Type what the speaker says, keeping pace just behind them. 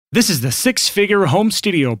This is the Six Figure Home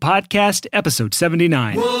Studio Podcast, episode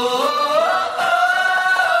 79. You're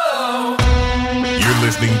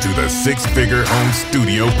listening to the Six Figure Home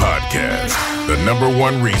Studio Podcast, the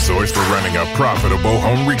 #1 resource for running a profitable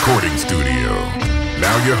home recording studio.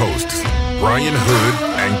 Now your hosts, Brian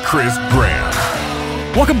Hood and Chris Graham.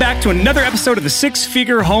 Welcome back to another episode of the Six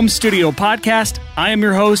Figure Home Studio Podcast. I am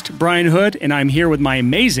your host, Brian Hood, and I'm here with my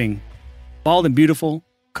amazing, bald and beautiful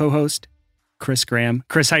co-host, Chris Graham.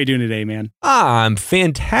 Chris, how you doing today, man? I'm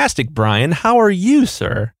fantastic, Brian. How are you,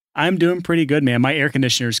 sir? I'm doing pretty good, man. My air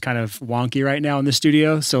conditioner is kind of wonky right now in the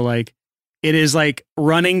studio. So it is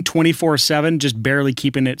running 24/7, just barely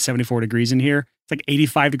keeping it 74 degrees in here. It's like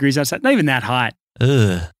 85 degrees outside. Not even that hot.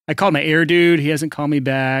 Ugh. I called my air dude. He hasn't called me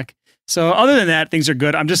back. So other than that, things are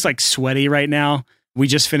good. I'm just sweaty right now. We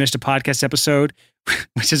just finished a podcast episode,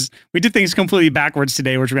 we did things completely backwards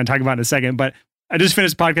today, which we're going to talk about in a second, but I just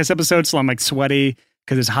finished a podcast episode, so I'm sweaty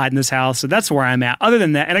because it's hot in this house. So that's where I'm at. Other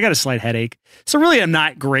than that, and I got a slight headache. So really, I'm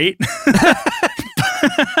not great.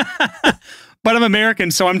 But I'm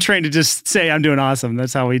American, so I'm trained to just say I'm doing awesome.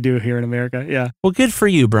 That's how we do here in America. Yeah. Well, good for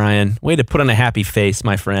you, Brian. Way to put on a happy face,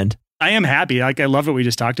 my friend. I am happy. I love what we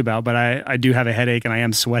just talked about, but I do have a headache and I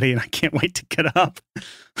am sweaty and I can't wait to get up.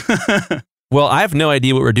 Well, I have no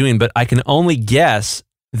idea what we're doing, but I can only guess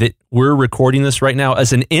that we're recording this right now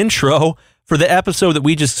as an intro for the episode that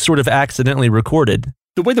we just sort of accidentally recorded.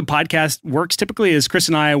 The way the podcast works typically is Chris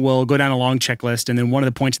and I will go down a long checklist, and then one of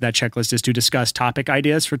the points of that checklist is to discuss topic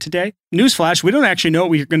ideas for today. Newsflash, we don't actually know what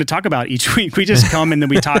we're going to talk about each week. We just come and then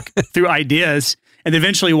we talk through ideas, and then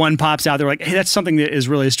eventually one pops out. They're like, hey, that's something that is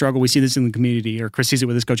really a struggle. We see this in the community, or Chris sees it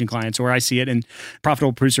with his coaching clients, or I see it in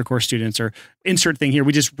Profitable Producer Course students, or insert thing here.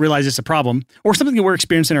 We just realize it's a problem, or something that we're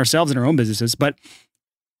experiencing ourselves in our own businesses. But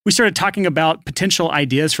we started talking about potential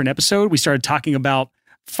ideas for an episode. We started talking about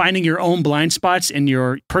finding your own blind spots in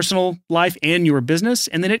your personal life and your business.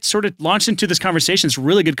 And then it sort of launched into this conversation, this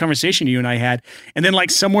really good conversation you and I had. And then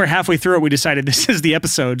somewhere halfway through it, we decided this is the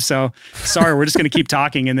episode. So sorry, we're just going to keep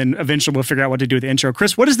talking. And then eventually we'll figure out what to do with the intro.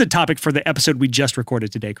 Chris, what is the topic for the episode we just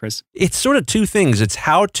recorded today, Chris? It's sort of two things. It's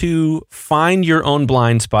how to find your own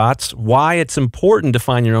blind spots, why it's important to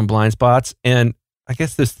find your own blind spots, and I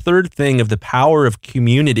guess this third thing of the power of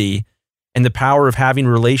community and the power of having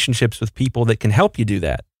relationships with people that can help you do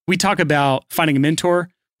that. We talk about finding a mentor.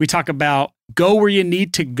 We talk about go where you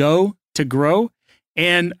need to go to grow.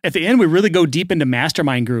 And at the end, we really go deep into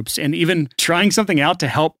mastermind groups and even trying something out to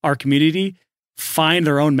help our community find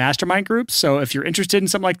their own mastermind groups. So if you're interested in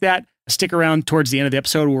something like that, stick around towards the end of the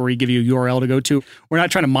episode where we give you a URL to go to. We're not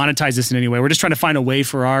trying to monetize this in any way. We're just trying to find a way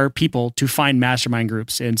for our people to find mastermind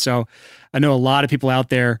groups. And so I know a lot of people out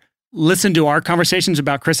there listen to our conversations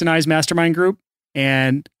about Chris and I's mastermind group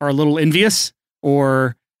and are a little envious,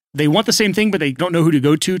 or they want the same thing, but they don't know who to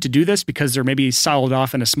go to do this because they're maybe siloed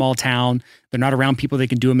off in a small town. They're not around people they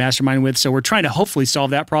can do a mastermind with. So we're trying to hopefully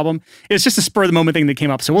solve that problem. It's just a spur of the moment thing that came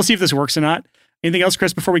up. So we'll see if this works or not. Anything else,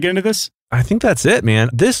 Chris, before we get into this? I think that's it, man.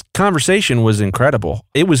 This conversation was incredible.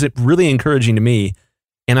 It was really encouraging to me.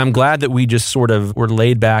 And I'm glad that we just sort of were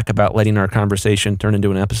laid back about letting our conversation turn into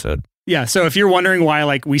an episode. Yeah. So if you're wondering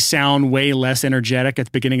why we sound way less energetic at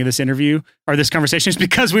the beginning of this interview or this conversation, it's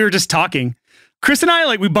because we were just talking. Chris and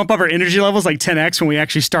I, we bump up our energy levels 10x when we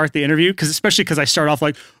actually start the interview, especially because I start off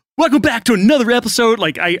welcome back to another episode.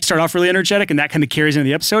 I start off really energetic and that kind of carries into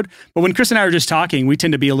the episode. But when Chris and I are just talking, we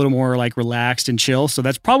tend to be a little more relaxed and chill. So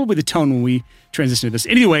that's probably the tone when we transition to this.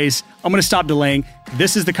 Anyways, I'm going to stop delaying.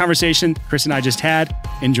 This is the conversation Chris and I just had.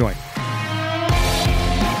 Enjoy.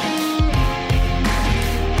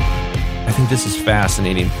 I think this is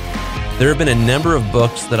fascinating. There have been a number of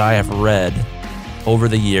books that I have read over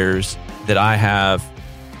the years that I have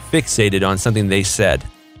fixated on something they said.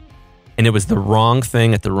 And it was the wrong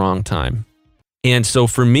thing at the wrong time. And so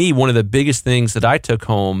for me, one of the biggest things that I took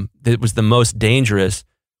home that was the most dangerous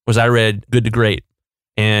was I read Good to Great.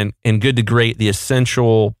 And in Good to Great, the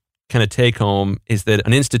essential kind of take home is that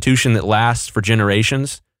an institution that lasts for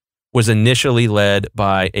generations was initially led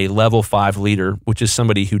by a level 5 leader, which is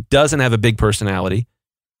somebody who doesn't have a big personality,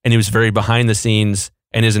 and he was very behind the scenes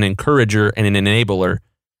and is an encourager and an enabler,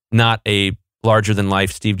 not a larger than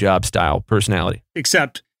life Steve Jobs style personality.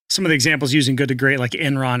 Except some of the examples using Good to Great, like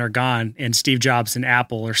Enron, are gone, and Steve Jobs and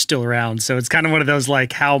Apple are still around. So it's kind of one of those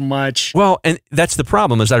how much. Well, and that's the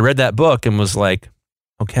problem is I read that book and was like,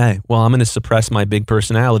 okay, well, I'm going to suppress my big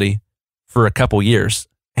personality for a couple years.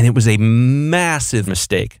 And it was a massive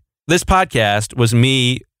mistake. This podcast was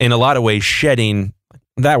me in a lot of ways shedding,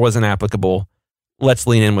 that wasn't applicable. Let's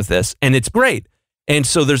lean in with this. And it's great. And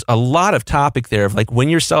so there's a lot of topic there of when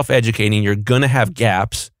you're self-educating, you're going to have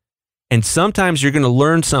gaps. And sometimes you're going to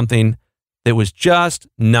learn something that was just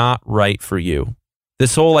not right for you.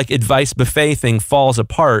 This whole like advice buffet thing falls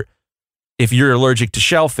apart if you're allergic to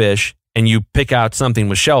shellfish and you pick out something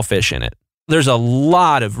with shellfish in it. There's a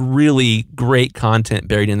lot of really great content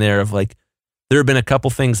buried in there of like, there have been a couple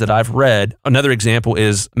things that I've read. Another example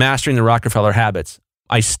is Mastering the Rockefeller Habits.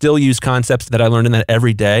 I still use concepts that I learned in that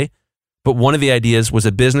every day. But one of the ideas was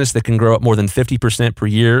a business that can grow up more than 50% per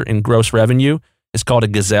year in gross revenue. It's called a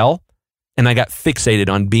gazelle. And I got fixated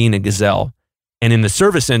on being a gazelle. And in the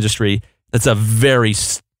service industry, that's a very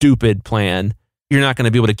stupid plan. You're not going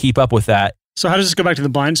to be able to keep up with that. So how does this go back to the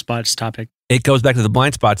blind spots topic? It goes back to the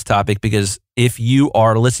blind spots topic because if you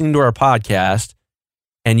are listening to our podcast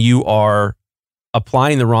and you are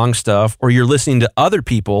applying the wrong stuff, or you're listening to other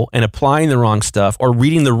people and applying the wrong stuff, or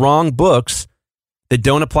reading the wrong books that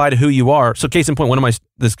don't apply to who you are. So case in point, one of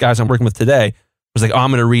this guys I'm working with today was like, oh,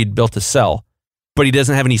 I'm going to read Built to Sell, but he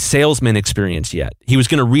doesn't have any salesman experience yet. He was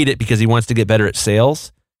going to read it because he wants to get better at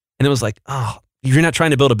sales. And it was like, oh, you're not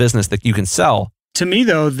trying to build a business that you can sell. To me,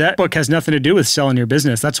 though, that book has nothing to do with selling your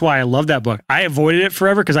business. That's why I love that book. I avoided it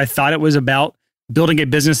forever because I thought it was about building a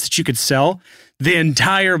business that you could sell. The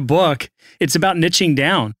entire book, it's about niching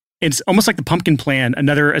down. It's almost like the Pumpkin Plan.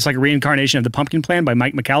 It's like a reincarnation of the Pumpkin Plan by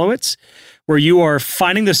Mike Michalowicz, where you are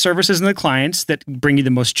finding the services and the clients that bring you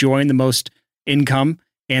the most joy and the most income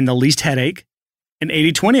and the least headache, and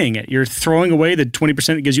 80-20ing it. You're throwing away the 20%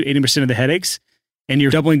 that gives you 80% of the headaches, and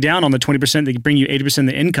you're doubling down on the 20% that bring you 80% of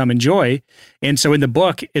the income and joy. And so in the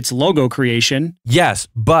book, it's logo creation. Yes,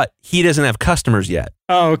 but he doesn't have customers yet.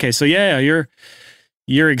 Oh, okay. So yeah,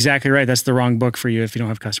 you're exactly right. That's the wrong book for you if you don't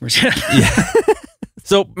have customers yet. Yeah.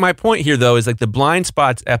 So my point here, though, is like the blind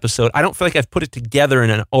spots episode, I don't feel like I've put it together in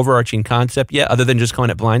an overarching concept yet, other than just calling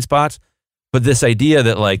it blind spots. But this idea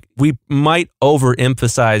that like we might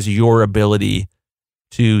overemphasize your ability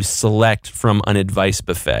to select from an advice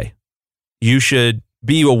buffet. You should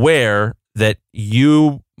be aware that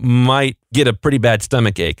you might get a pretty bad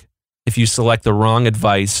stomachache if you select the wrong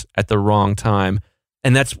advice at the wrong time.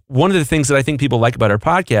 And that's one of the things that I think people like about our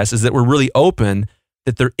podcast is that we're really open,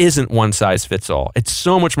 that there isn't one size fits all. It's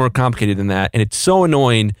so much more complicated than that. And it's so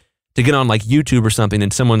annoying to get on like YouTube or something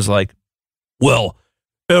and someone's like, well,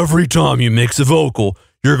 every time you mix a vocal,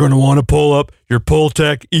 you're going to want to pull up your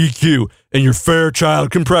Pultec EQ and your Fairchild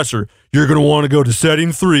compressor. You're going to want to go to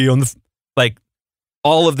setting 3 on the, like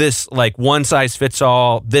all of this, like one size fits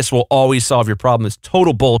all. This will always solve your problem. It's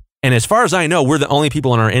total bull. And as far as I know, we're the only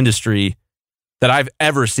people in our industry that I've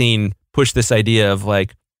ever seen push this idea of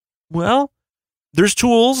like, well, there's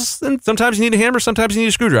tools and sometimes you need a hammer, sometimes you need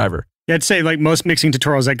a screwdriver. Yeah, I'd say like most mixing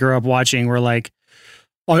tutorials I grew up watching were like,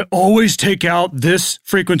 I always take out this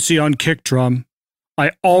frequency on kick drum.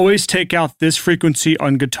 I always take out this frequency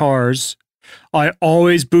on guitars. I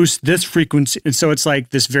always boost this frequency. And so it's like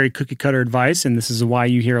this very cookie cutter advice. And this is why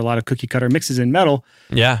you hear a lot of cookie cutter mixes in metal.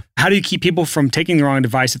 Yeah. How do you keep people from taking the wrong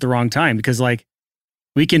device at the wrong time? Because like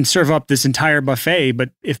we can serve up this entire buffet, but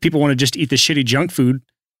if people want to just eat the shitty junk food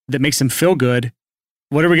that makes them feel good,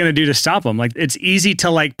 what are we going to do to stop them? Like it's easy to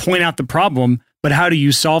like point out the problem, but how do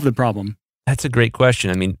you solve the problem? That's a great question.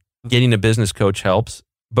 I mean, getting a business coach helps,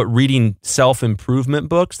 but reading self-improvement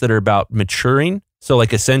books that are about maturing, so like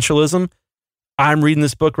Essentialism. I'm reading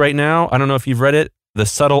this book right now. I don't know if you've read it, The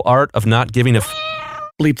Subtle Art of Not Giving a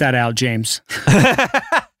Bleep that out, James.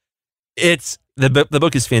 It's the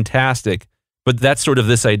book is fantastic, but that's sort of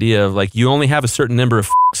this idea of like you only have a certain number of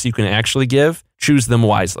you can actually give. Choose them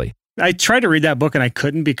wisely. I tried to read that book and I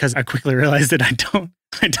couldn't because I quickly realized that I don't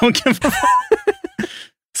give a fuck.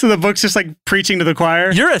 So the book's just like preaching to the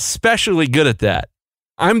choir. You're especially good at that.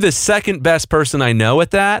 I'm the second best person I know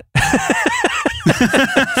at that.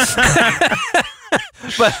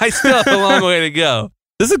 But I still have a long way to go.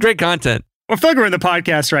 This is great content. I feel like we're in the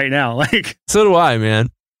podcast right now. Like, so do I, man.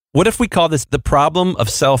 What if we call this the problem of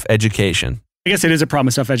self-education? I guess it is a problem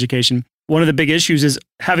of self-education. One of the big issues is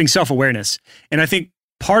having self-awareness. And I think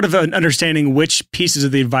part of understanding which pieces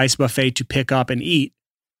of the advice buffet to pick up and eat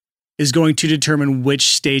is going to determine which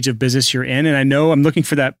stage of business you're in. And I know I'm looking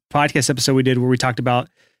for that podcast episode we did where we talked about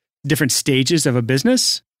different stages of a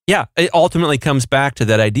business. Yeah, it ultimately comes back to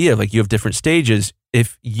that idea of like you have different stages.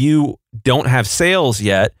 If you don't have sales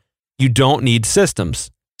yet, you don't need systems.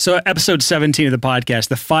 So episode 17 of the podcast,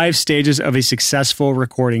 the 5 stages of a successful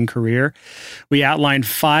recording career. We outlined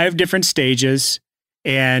 5 different stages,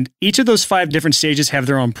 and each of those 5 different stages have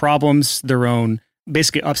their own problems, their own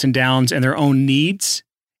basically ups and downs, and their own needs.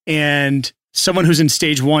 And someone who's in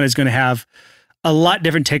stage 1 is going to have a lot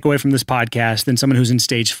different takeaway from this podcast than someone who's in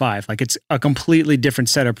stage 5. Like it's a completely different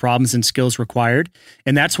set of problems and skills required.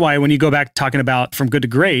 And that's why when you go back talking about from good to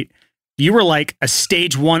great, you were like a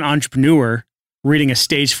stage 1 entrepreneur reading a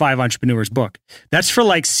stage 5 entrepreneur's book. That's for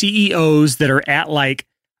like CEOs that are at like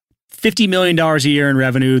 $50 million a year in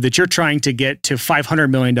revenue that you're trying to get to $500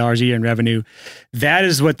 million a year in revenue. That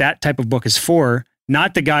is what that type of book is for,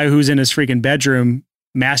 not the guy who's in his freaking bedroom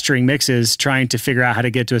mastering mixes trying to figure out how to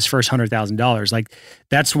get to his first $100,000. Like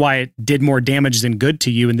that's why it did more damage than good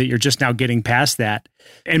to you, and that you're just now getting past that.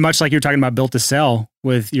 And much like you're talking about Built to Sell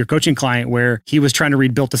with your coaching client, where he was trying to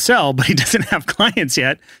read Built to Sell, but he doesn't have clients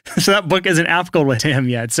yet. So that book isn't applicable to him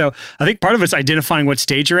yet. So I think part of it's identifying what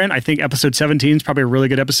stage you're in. I think episode 17 is probably a really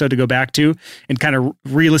good episode to go back to and kind of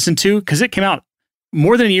re-listen to, because it came out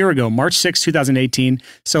more than a year ago, March 6, 2018.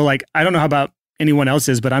 So like, I don't know how about anyone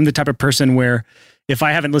else's, but I'm the type of person where if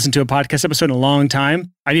I haven't listened to a podcast episode in a long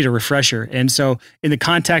time, I need a refresher. And so in the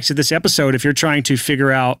context of this episode, if you're trying to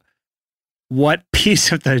figure out what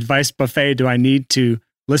piece of the advice buffet do I need to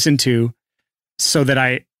listen to so that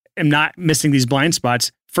I am not missing these blind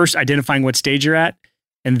spots, first identifying what stage you're at,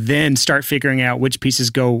 and then start figuring out which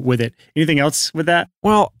pieces go with it. Anything else with that?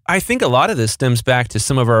 Well, I think a lot of this stems back to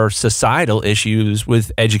some of our societal issues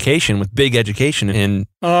with education, with big education. And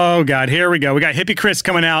oh God, here we go. We got Hippie Chris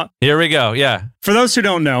coming out. Here we go. Yeah. For those who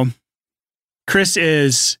don't know, Chris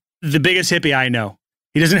is the biggest hippie I know.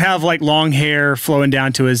 He doesn't have like long hair flowing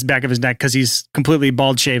down to his back of his neck because he's completely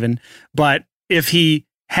bald shaven. But if he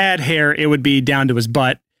had hair, it would be down to his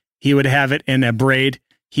butt. He would have it in a braid.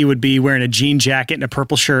 He would be wearing a jean jacket and a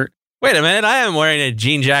purple shirt. Wait a minute. I am wearing a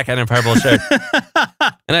jean jacket and a purple shirt.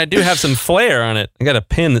 And I do have some flair on it. I got a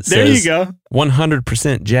pin that says there you go.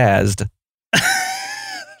 100% jazzed.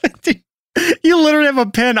 You literally have a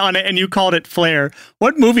pin on it and you called it flair.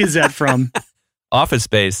 What movie is that from? Office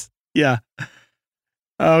Space. Yeah.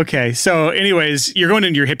 Okay. So anyways, you're going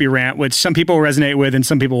into your hippie rant, which some people resonate with and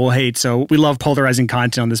some people will hate. So we love polarizing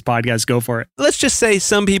content on this podcast. Go for it. Let's just say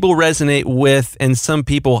some people resonate with and some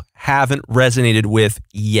people haven't resonated with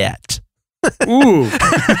yet. Ooh.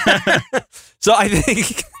 So I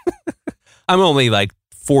think I'm only like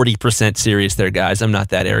 40% serious there, guys. I'm not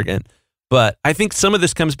that arrogant. But I think some of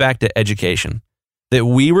this comes back to education, that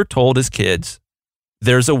we were told as kids,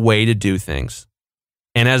 there's a way to do things.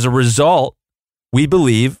 And as a result, we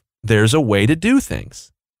believe there's a way to do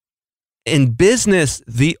things. In business,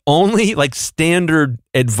 the only like standard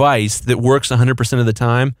advice that works 100% of the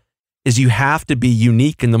time is you have to be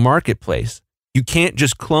unique in the marketplace. You can't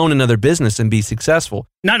just clone another business and be successful.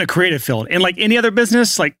 Not in a creative field. And like any other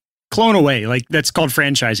business, like clone away. Like that's called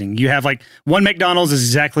franchising. You have like one McDonald's is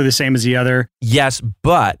exactly the same as the other. Yes,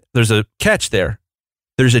 but there's a catch there.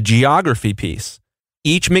 There's a geography piece.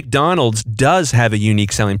 Each McDonald's does have a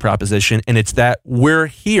unique selling proposition, and it's that we're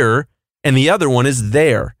here and the other one is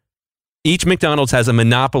there. Each McDonald's has a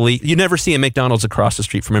monopoly. You never see a McDonald's across the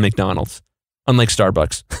street from a McDonald's, unlike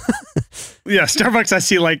Starbucks. Yeah, Starbucks I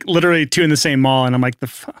see like literally two in the same mall, and I'm like,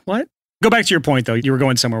 what? Go back to your point, though. You were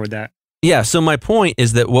going somewhere with that. Yeah, so my point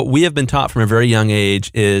is that what we have been taught from a very young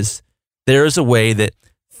age is there is a way that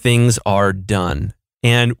things are done.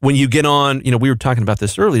 And when you get on, we were talking about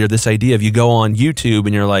this earlier, this idea of you go on YouTube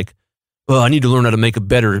and you're like, well, I need to learn how to make a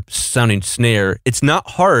better sounding snare. It's not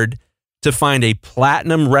hard to find a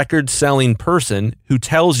platinum record selling person who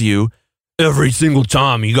tells you every single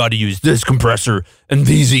time you got to use this compressor and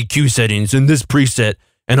these EQ settings and this preset.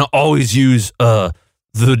 And I always use the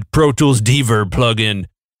Pro Tools Deverb plugin.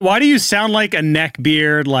 Why do you sound like a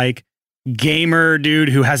neckbeard, like gamer dude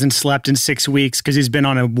who hasn't slept in 6 weeks because he's been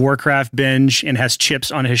on a Warcraft binge and has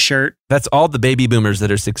chips on his shirt? That's all the baby boomers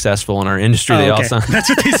that are successful in our industry. They all sound. That's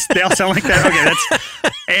what they all sound like that.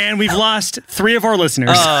 Okay, and we've lost 3 of our listeners.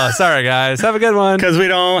 Oh, sorry guys. Have a good one. Because we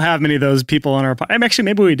don't have many of those people on our podcast. Actually,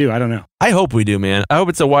 maybe we do. I don't know. I hope we do, man. I hope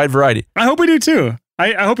it's a wide variety. I hope we do too.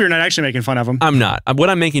 I hope you're not actually making fun of them. I'm not. What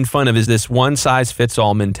I'm making fun of is this one size fits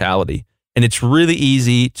all mentality. And it's really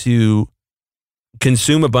easy to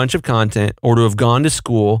consume a bunch of content or to have gone to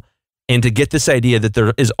school and to get this idea that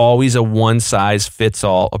there is always a one size fits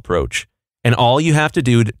all approach. And all you have to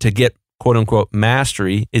do to get quote unquote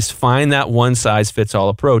mastery is find that one size fits all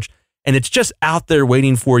approach. And it's just out there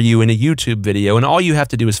waiting for you in a YouTube video. And all you have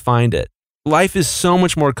to do is find it. Life is so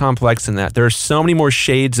much more complex than that. There are so many more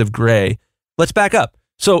shades of gray. Let's back up.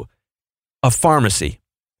 So a pharmacy.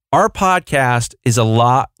 Our podcast is a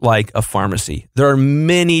lot like a pharmacy. There are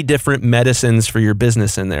many different medicines for your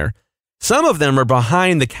business in there. Some of them are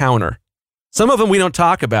behind the counter. Some of them we don't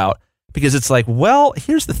talk about because it's like, well,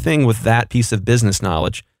 here's the thing with that piece of business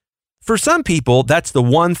knowledge. For some people, that's the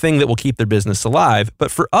one thing that will keep their business alive.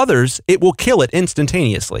 But for others, it will kill it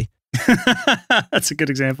instantaneously. That's a good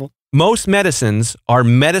example. Most medicines are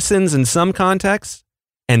medicines in some contexts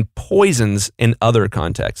and poisons in other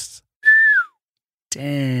contexts.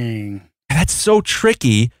 Dang. That's so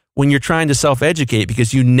tricky when you're trying to self-educate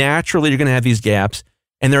because you naturally are going to have these gaps,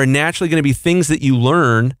 and there are naturally going to be things that you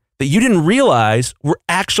learn that you didn't realize were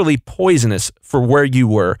actually poisonous for where you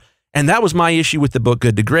were. And that was my issue with the book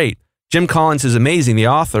Good to Great. Jim Collins is amazing, the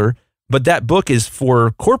author, but that book is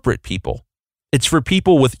for corporate people. It's for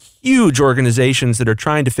people with huge organizations that are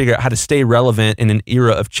trying to figure out how to stay relevant in an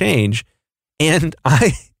era of change. And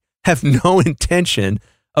I have no intention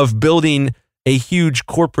of building a huge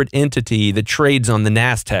corporate entity that trades on the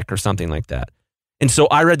NASDAQ or something like that. And so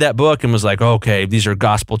I read that book and was like, okay, these are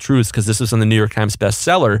gospel truths because this is on the New York Times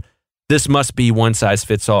bestseller. This must be one size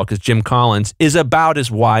fits all because Jim Collins is about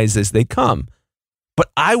as wise as they come.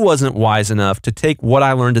 But I wasn't wise enough to take what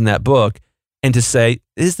I learned in that book and to say,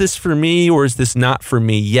 is this for me or is this not for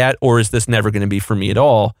me yet? Or is this never going to be for me at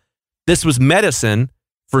all? This was medicine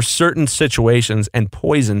for certain situations and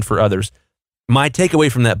poison for others. My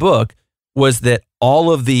takeaway from that book was that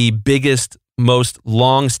all of the biggest, most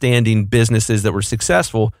long-standing businesses that were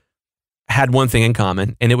successful had one thing in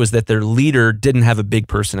common, and it was that their leader didn't have a big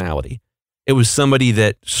personality. It was somebody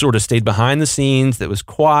that sort of stayed behind the scenes, that was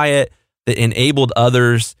quiet, that enabled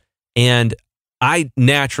others. And I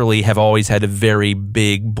naturally have always had a very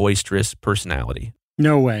big, boisterous personality.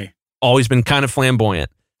 No way. Always been kind of flamboyant.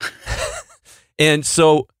 And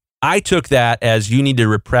so I took that as you need to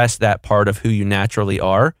repress that part of who you naturally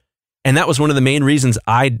are. And that was one of the main reasons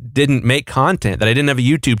I didn't make content, that I didn't have a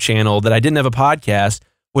YouTube channel, that I didn't have a podcast,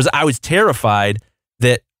 was I was terrified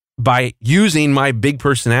that by using my big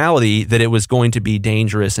personality, that it was going to be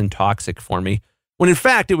dangerous and toxic for me. When in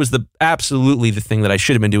fact, it was absolutely the thing that I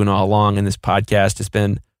should have been doing all along. And this podcast has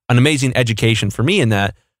been an amazing education for me in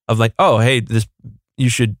that of like, oh, hey, you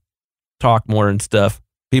should talk more and stuff.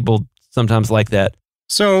 People sometimes like that.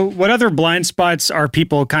 So what other blind spots are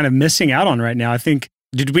people kind of missing out on right now? I think,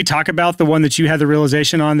 did we talk about the one that you had the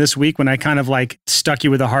realization on this week when I kind of like stuck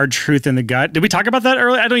you with a hard truth in the gut? Did we talk about that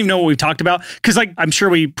earlier? I don't even know what we talked about. Because like, I'm sure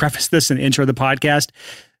we prefaced this in the intro of the podcast.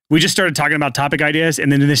 We just started talking about topic ideas,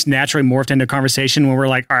 and then this naturally morphed into a conversation where we're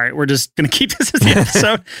like, all right, we're just going to keep this as the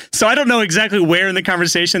episode. So I don't know exactly where in the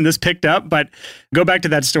conversation this picked up, but go back to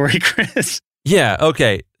that story, Chris. Yeah,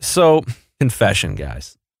 okay. So confession,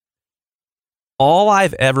 guys. All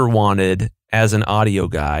I've ever wanted as an audio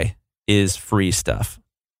guy is free stuff.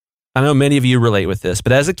 I know many of you relate with this,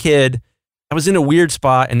 but as a kid, I was in a weird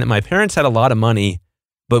spot in that my parents had a lot of money,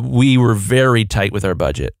 but we were very tight with our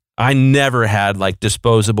budget. I never had like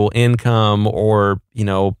disposable income or,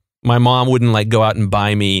 my mom wouldn't like go out and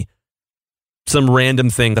buy me some random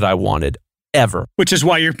thing that I wanted ever. Which is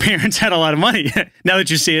why your parents had a lot of money. Now that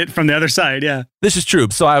you see it from the other side, yeah. This is true.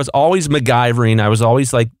 So I was always MacGyvering. I was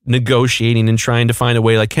always like negotiating and trying to find a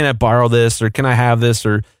way like, can I borrow this or can I have this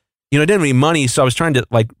or, I didn't have any money. So I was trying to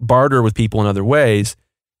like barter with people in other ways.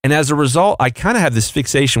 And as a result, I kind of have this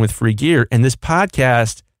fixation with free gear. And this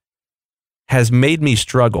podcast has made me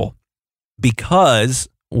struggle because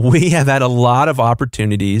we have had a lot of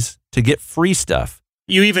opportunities to get free stuff.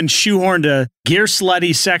 You even shoehorned a gear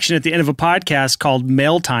slutty section at the end of a podcast called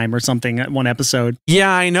Mail Time or something at one episode. Yeah,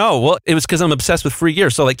 I know. Well, it was because I'm obsessed with free gear.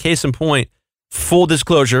 So like case in point, full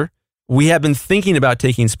disclosure, we have been thinking about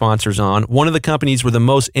taking sponsors on. One of the companies we're the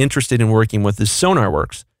most interested in working with is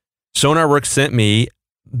SonarWorks. SonarWorks sent me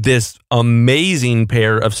this amazing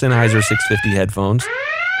pair of Sennheiser 650 headphones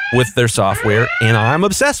with their software, and I'm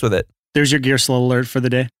obsessed with it. There's your gear slut alert for the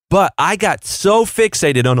day. But I got so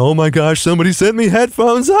fixated on, oh my gosh, somebody sent me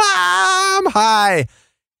headphones. I'm high.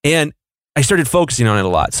 And I started focusing on it a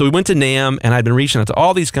lot. So we went to NAMM, and I'd been reaching out to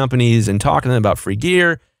all these companies and talking to them about free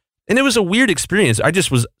gear. And it was a weird experience. I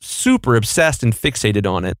just was super obsessed and fixated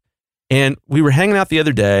on it. And we were hanging out the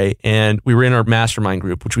other day, and we were in our mastermind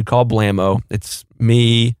group, which we call Blammo. It's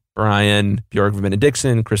me, Brian, Bjorg Van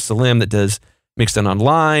Dixon, Chris Salim that does Mixed In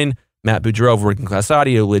Online, Matt Boudreau of Working Class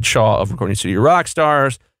Audio, Lid Shaw of Recording Studio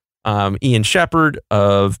Rockstars, Ian Shepard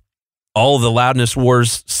of all of the Loudness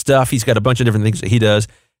Wars stuff. He's got a bunch of different things that he does,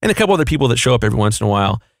 and a couple other people that show up every once in a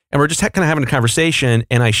while. And we're just kind of having a conversation,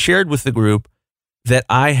 and I shared with the group that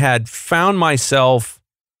I had found myself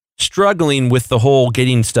struggling with the whole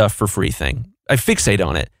getting stuff for free thing. I fixate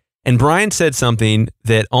on it. And Brian said something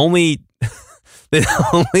that only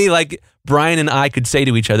like Brian and I could say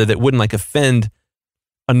to each other that wouldn't like offend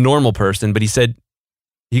a normal person. But he said,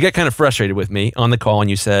 you got kind of frustrated with me on the call and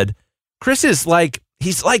you said, Chris is like,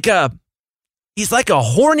 he's like a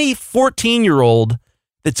horny 14-year-old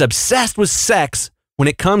that's obsessed with sex when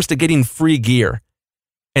it comes to getting free gear.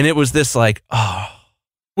 And it was this like, oh.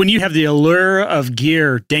 When you have the allure of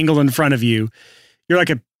gear dangled in front of you, you're like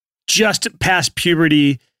a just past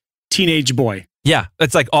puberty teenage boy. Yeah,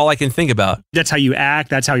 that's like all I can think about. That's how you act.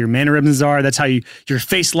 That's how your mannerisms are. That's how your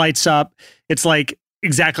face lights up. It's like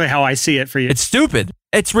exactly how I see it for you. It's stupid.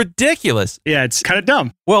 It's ridiculous. Yeah, it's kind of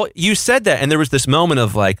dumb. Well, you said that, and there was this moment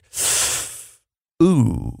of like,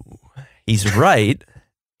 ooh, he's right,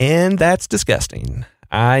 and that's disgusting.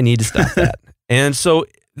 I need to stop that. And so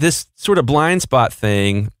this sort of blind spot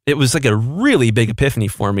thing, it was like a really big epiphany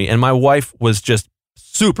for me, and my wife was just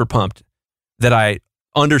super pumped that I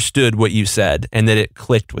understood what you said and that it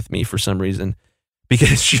clicked with me for some reason,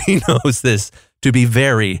 because she knows this to be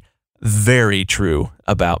very, very true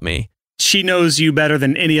about me. She knows you better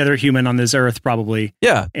than any other human on this earth, probably.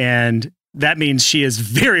 Yeah. And that means she is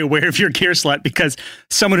very aware of your gear slut, because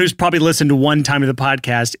someone who's probably listened to one time of the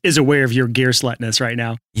podcast is aware of your gear slutness right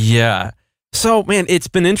now. Yeah. So, man, it's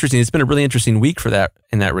been interesting. It's been a really interesting week for that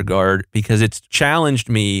in that regard, because it's challenged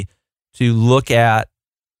me to look at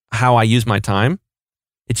how I use my time.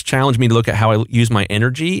 It's challenged me to look at how I use my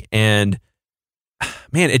energy. And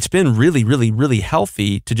man, it's been really, really, really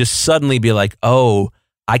healthy to just suddenly be like, oh,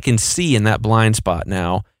 I can see in that blind spot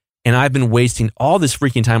now. And I've been wasting all this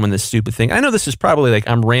freaking time on this stupid thing. I know this is probably like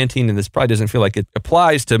I'm ranting, and this probably doesn't feel like it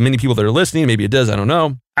applies to many people that are listening. Maybe it does. I don't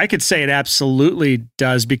know. I could say it absolutely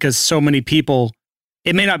does, because so many people,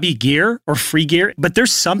 it may not be gear or free gear, but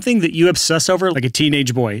there's something that you obsess over like a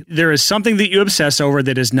teenage boy. There is something that you obsess over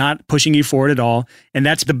that is not pushing you forward at all. And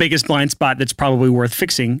that's the biggest blind spot that's probably worth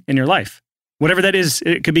fixing in your life. Whatever that is,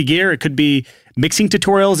 it could be gear, it could be mixing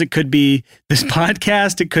tutorials, it could be this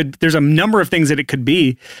podcast, there's a number of things that it could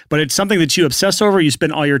be, but it's something that you obsess over. You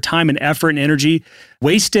spend all your time and effort and energy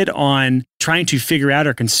wasted on trying to figure out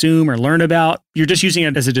or consume or learn about. You're just using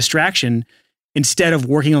it as a distraction instead of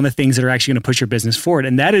working on the things that are actually going to push your business forward.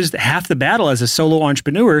 And that is half the battle as a solo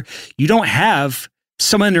entrepreneur. You don't have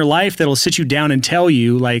someone in your life that'll sit you down and tell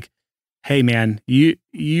you like, hey man,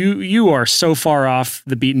 you are so far off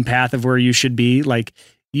the beaten path of where you should be. Like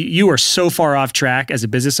you are so far off track as a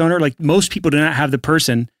business owner. Like most people do not have the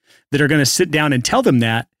person that are going to sit down and tell them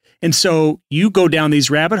that. And so you go down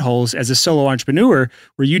these rabbit holes as a solo entrepreneur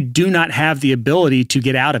where you do not have the ability to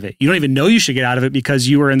get out of it. You don't even know you should get out of it because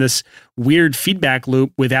you are in this weird feedback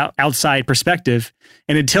loop without outside perspective.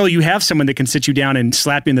 And until you have someone that can sit you down and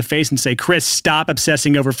slap you in the face and say, Chris, stop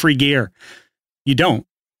obsessing over free gear, you don't.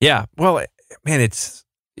 Yeah. Well, man,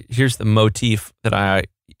 here's the motif that I,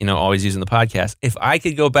 always use in the podcast. If I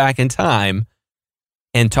could go back in time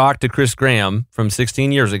and talk to Chris Graham from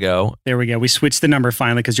 16 years ago. There we go. We switched the number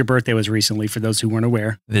finally because your birthday was recently, for those who weren't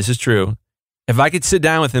aware. This is true. If I could sit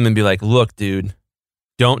down with him and be like, look, dude,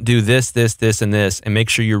 don't do this, this, this, and this, and make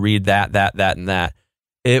sure you read that, and that,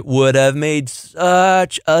 it would have made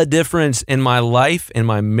such a difference in my life, in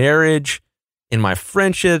my marriage, in my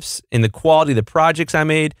friendships, in the quality of the projects I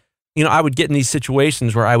made. I would get in these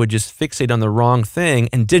situations where I would just fixate on the wrong thing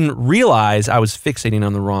and didn't realize I was fixating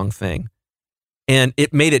on the wrong thing. And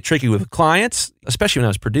it made it tricky with clients, especially when I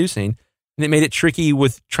was producing. And it made it tricky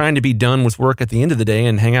with trying to be done with work at the end of the day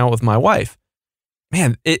and hang out with my wife.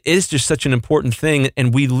 Man, it is just such an important thing.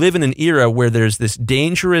 And we live in an era where there's this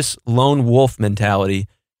dangerous lone wolf mentality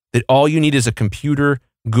that all you need is a computer,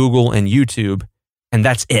 Google, and YouTube, and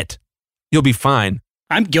that's it. You'll be fine.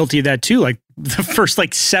 I'm guilty of that too. Like the first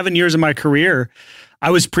 7 years of my career,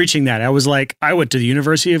 I was preaching that. I was like, I went to the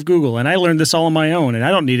University of Google and I learned this all on my own and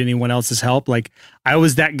I don't need anyone else's help. Like I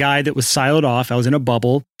was that guy that was siloed off. I was in a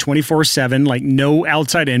bubble 24/7, like no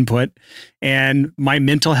outside input. And my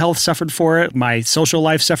mental health suffered for it. My social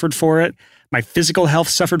life suffered for it. My physical health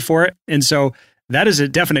suffered for it. And so that is a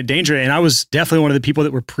definite danger. And I was definitely one of the people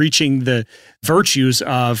that were preaching the virtues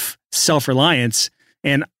of self-reliance.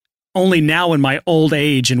 And only now in my old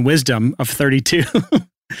age and wisdom of 32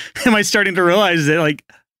 am I starting to realize that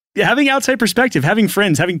having outside perspective, having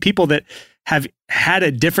friends, having people that have had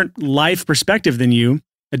a different life perspective than you,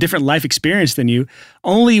 a different life experience than you,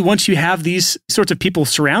 only once you have these sorts of people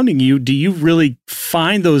surrounding you, do you really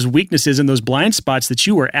find those weaknesses and those blind spots that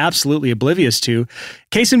you were absolutely oblivious to.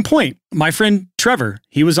 Case in point, my friend Trevor,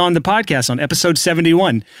 he was on the podcast on episode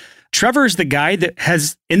 71. Trevor is the guy that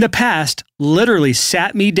has, in the past, literally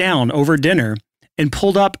sat me down over dinner and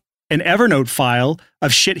pulled up an Evernote file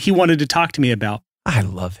of shit he wanted to talk to me about. I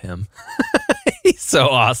love him. He's so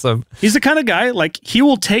awesome. He's the kind of guy, he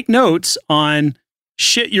will take notes on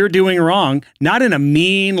shit you're doing wrong, not in a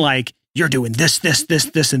mean, you're doing this,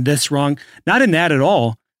 and this wrong. Not in that at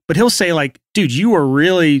all. But he'll say, dude, you are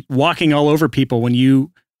really walking all over people when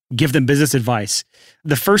you give them business advice.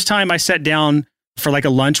 The first time I sat down for a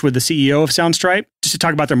lunch with the CEO of Soundstripe, just to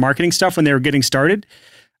talk about their marketing stuff when they were getting started,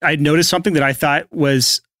 I noticed something that I thought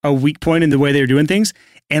was a weak point in the way they were doing things.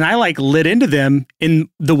 And I like lit into them in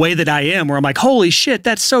the way that I am, where I'm like, holy shit,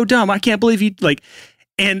 that's so dumb. I can't believe you like,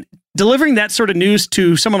 and delivering that sort of news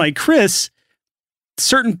to someone like Chris,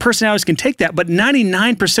 certain personalities can take that, but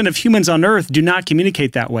 99% of humans on earth do not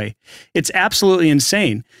communicate that way. It's absolutely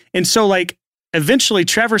insane. And so like, eventually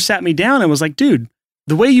Trevor sat me down and was like, dude,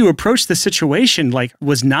 the way you approached the situation like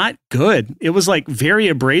was not good. It was like very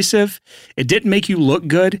abrasive. It didn't make you look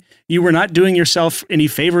good. You were not doing yourself any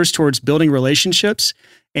favors towards building relationships.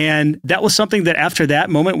 And that was something that after that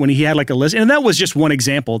moment when he had like a list, and that was just one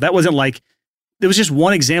example. That wasn't like, there was just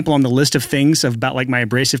one example on the list of things about like my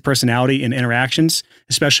abrasive personality and interactions,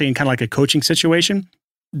 especially in kind of like a coaching situation.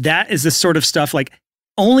 That is the sort of stuff like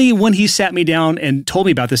only when he sat me down and told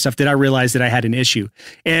me about this stuff did I realize that I had an issue.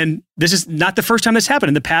 And this is not the first time this happened.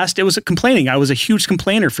 In the past, it was complaining. I was a huge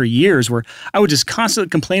complainer for years where I would just constantly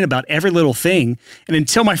complain about every little thing. And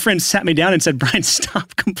until my friend sat me down and said, Brian,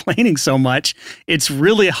 stop complaining so much. It's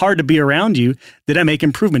really hard to be around you. Did I make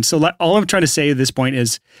improvements? So all I'm trying to say at this point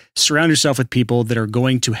is surround yourself with people that are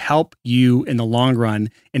going to help you in the long run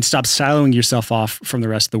and stop siloing yourself off from the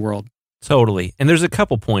rest of the world. Totally. And there's a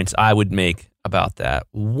couple points I would make about that.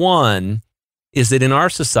 One is that in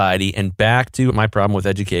our society, and back to my problem with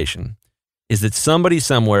education, is that somebody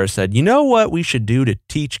somewhere said, you know what we should do to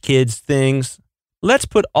teach kids things? Let's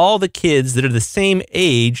put all the kids that are the same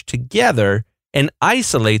age together and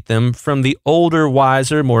isolate them from the older,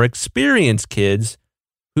 wiser, more experienced kids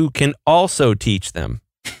who can also teach them.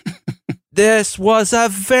 This was a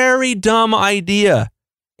very dumb idea.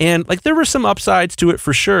 And like there were some upsides to it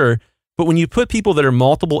for sure. But when you put people that are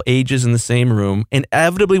multiple ages in the same room,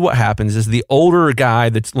 inevitably what happens is the older guy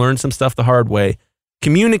that's learned some stuff the hard way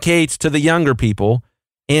communicates to the younger people,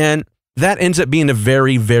 and that ends up being a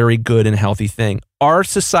very, very good and healthy thing. Our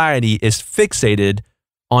society is fixated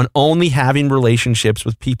on only having relationships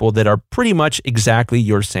with people that are pretty much exactly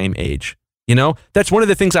your same age. You know, that's one of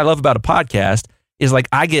the things I love about a podcast is like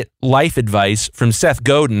I get life advice from Seth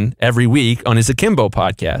Godin every week on his Akimbo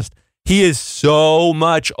podcast. He is so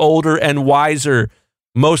much older and wiser,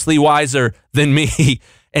 mostly wiser than me.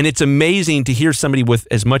 And it's amazing to hear somebody with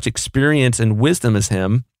as much experience and wisdom as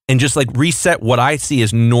him and just like reset what I see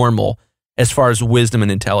as normal as far as wisdom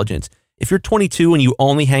and intelligence. If you're 22 and you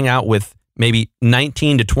only hang out with maybe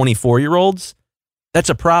 19 to 24-year-olds, that's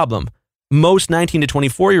a problem. Most 19 to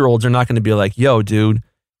 24-year-olds are not going to be like, yo, dude,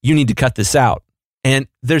 you need to cut this out. And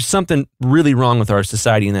there's something really wrong with our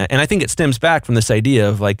society in that. And I think it stems back from this idea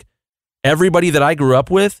of like, everybody that I grew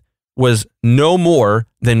up with was no more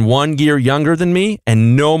than 1 year younger than me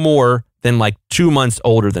and no more than like 2 months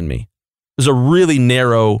older than me. It was a really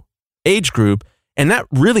narrow age group, and that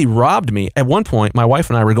really robbed me. At one point, my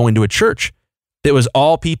wife and I were going to a church that was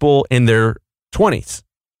all people in their 20s,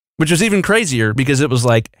 which was even crazier because it was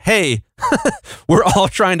like, hey, we're all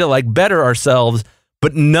trying to like better ourselves,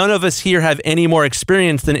 but none of us here have any more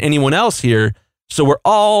experience than anyone else here. So we're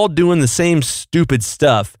all doing the same stupid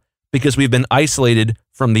stuff because we've been isolated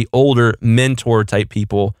from the older mentor type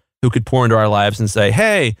people who could pour into our lives and say,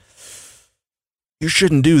 hey, you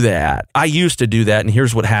shouldn't do that. I used to do that, and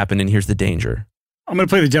here's what happened, and here's the danger. I'm going to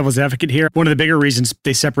play the devil's advocate here. One of the bigger reasons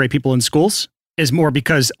they separate people in schools is more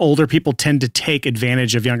because older people tend to take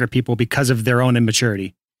advantage of younger people because of their own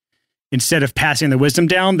immaturity. Instead of passing the wisdom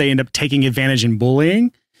down, they end up taking advantage and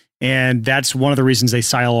bullying, and that's one of the reasons they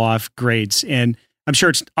silo off grades. And I'm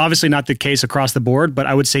sure it's obviously not the case across the board, but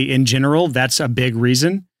I would say in general, that's a big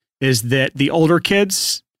reason is that the older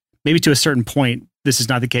kids, maybe to a certain point, this is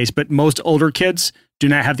not the case, but most older kids do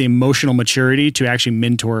not have the emotional maturity to actually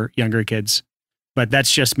mentor younger kids. But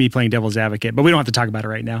that's just me playing devil's advocate, but we don't have to talk about it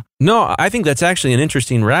right now. No, I think that's actually an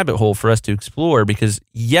interesting rabbit hole for us to explore because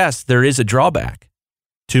yes, there is a drawback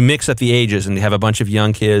to mix up the ages and to have a bunch of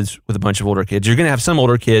young kids with a bunch of older kids. You're going to have some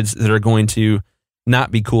older kids that are going to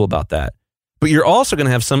not be cool about that. But you're also going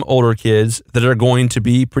to have some older kids that are going to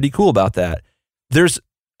be pretty cool about that. There's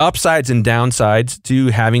upsides and downsides to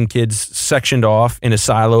having kids sectioned off in a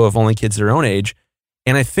silo of only kids their own age.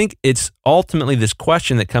 And I think it's ultimately this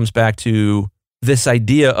question that comes back to this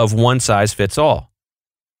idea of one size fits all.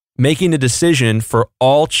 Making a decision for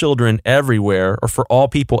all children everywhere or for all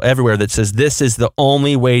people everywhere that says this is the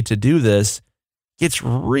only way to do this gets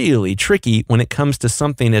really tricky when it comes to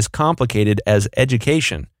something as complicated as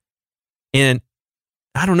education. And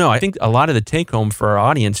I don't know, I think a lot of the take home for our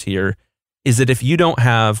audience here is that if you don't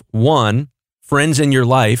have one, friends in your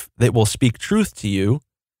life that will speak truth to you,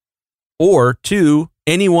 or two,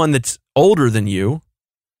 anyone that's older than you,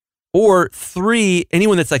 or three,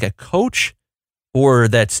 anyone that's like a coach or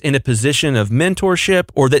that's in a position of mentorship,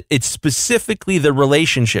 or that it's specifically the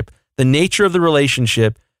relationship. The nature of the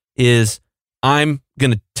relationship is I'm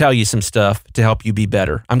going to tell you some stuff to help you be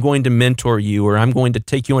better. I'm going to mentor you, or I'm going to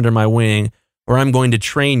take you under my wing, or I'm going to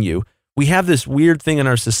train you. We have this weird thing in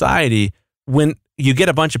our society when you get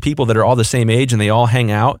a bunch of people that are all the same age and they all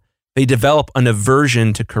hang out, they develop an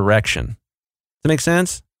aversion to correction. Does that make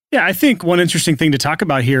sense? Yeah, I think one interesting thing to talk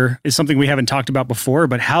about here is something we haven't talked about before,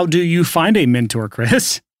 but how do you find a mentor,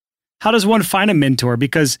 Chris? How does one find a mentor?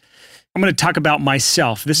 Because I'm going to talk about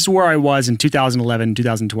myself. This is where I was in 2011,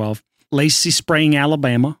 2012. Lacey Spring,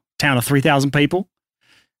 Alabama, town of 3,000 people.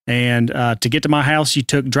 And to get to my house, you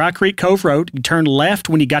took Dry Creek Cove Road. You turned left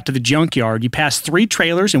when you got to the junkyard. You passed 3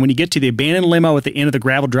 trailers, and when you get to the abandoned limo at the end of the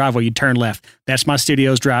gravel driveway, you turn left. That's my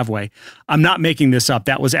studio's driveway. I'm not making this up.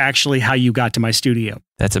 That was actually how you got to my studio.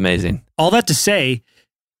 That's amazing. All that to say,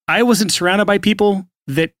 I wasn't surrounded by people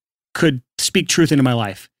that could speak truth into my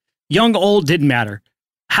life. Young, old, didn't matter.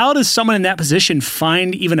 How does someone in that position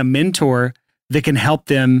find even a mentor that can help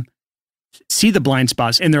them see the blind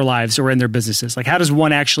spots in their lives or in their businesses? Like, how does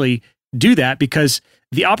one actually do that? Because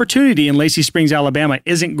the opportunity in Lacey Springs, Alabama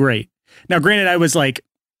isn't great. Now, granted, I was like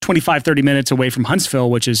 25, 30 minutes away from Huntsville,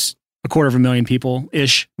 which is 250,000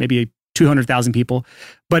 people-ish, maybe 200,000 people.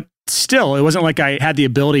 But still, it wasn't like I had the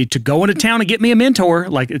ability to go into town and get me a mentor.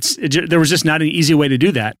 Like, there was just not an easy way to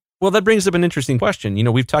do that. Well, that brings up an interesting question. You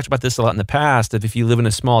know, we've talked about this a lot in the past, if you live in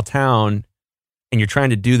a small town and you're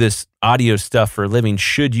trying to do this audio stuff for a living,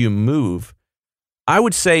 should you move? I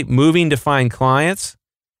would say moving to find clients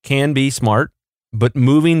can be smart, but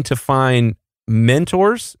moving to find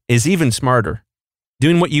mentors is even smarter.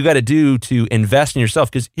 Doing what you got to do to invest in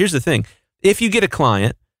yourself. Because here's the thing. If you get a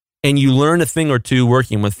client and you learn a thing or two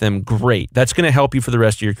working with them, great. That's going to help you for the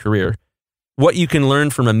rest of your career. What you can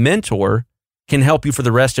learn from a mentor can help you for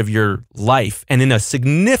the rest of your life, and in a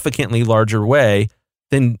significantly larger way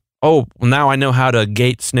than, oh, well, now I know how to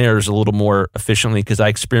gate snares a little more efficiently because I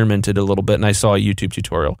experimented a little bit and I saw a YouTube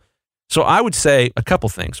tutorial. So I would say a couple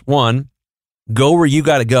things. One, go where you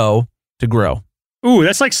got to go to grow. Ooh,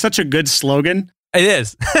 that's like such a good slogan. It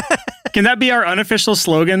is. Can that be our unofficial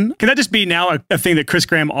slogan? Can that just be now a thing that Chris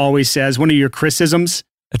Graham always says, one of your criticisms?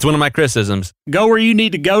 It's one of my criticisms. Go where you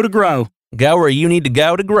need to go to grow. Go where you need to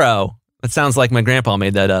go to grow. That sounds like my grandpa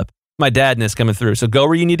made that up. My dadness coming through. So go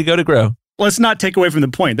where you need to go to grow. Let's not take away from the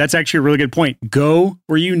point. That's actually a really good point. Go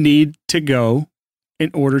where you need to go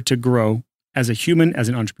in order to grow as a human, as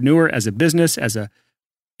an entrepreneur, as a business, as a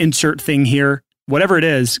insert thing here. Whatever it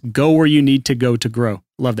is, go where you need to go to grow.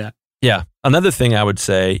 Love that. Yeah. Another thing I would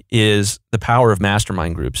say is the power of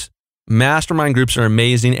mastermind groups. Mastermind groups are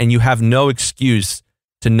amazing, and you have no excuse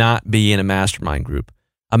to not be in a mastermind group.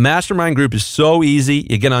 A mastermind group is so easy.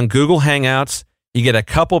 You get on Google Hangouts, you get a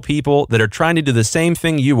couple people that are trying to do the same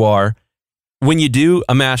thing you are. When you do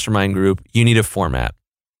a mastermind group, you need a format.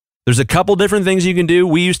 There's a couple different things you can do.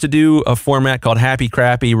 We used to do a format called Happy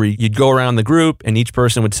Crappy, where you'd go around the group and each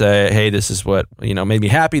person would say, hey, this is what, made me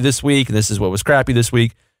happy this week, and this is what was crappy this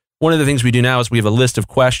week. One of the things we do now is we have a list of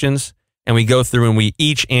questions, and we go through and we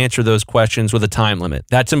each answer those questions with a time limit.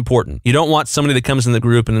 That's important. You don't want somebody that comes in the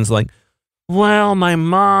group and is like, well, my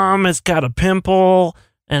mom has got a pimple,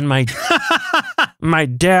 and my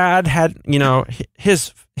dad had,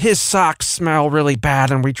 his socks smell really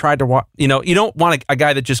bad, and we tried to walk. You don't want a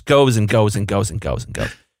guy that just goes and goes and goes and goes and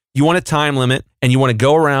goes. You want a time limit, and you want to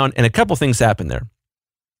go around, and a couple things happen there.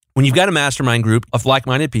 When you've got a mastermind group of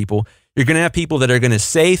like-minded people, you're going to have people that are going to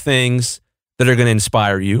say things that are going to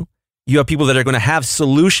inspire you. You have people that are going to have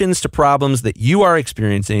solutions to problems that you are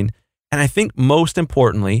experiencing. And I think most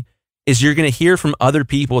importantly is you're going to hear from other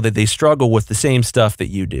people that they struggle with the same stuff that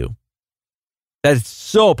you do. That is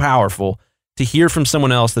so powerful to hear from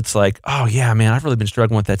someone else that's like, oh yeah, man, I've really been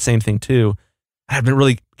struggling with that same thing too. I've been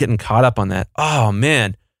really getting caught up on that. Oh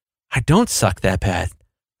man, I don't suck that bad.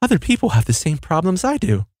 Other people have the same problems I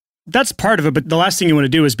do. That's part of it, but the last thing you want to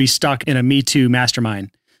do is be stuck in a Me Too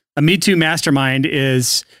mastermind. A Me Too mastermind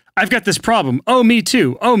is, I've got this problem. Oh, me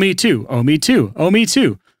too. Oh, me too. Oh, me too. Oh, me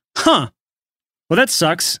too. Huh. Well, that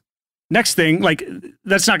sucks. Next thing,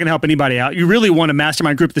 that's not going to help anybody out. You really want a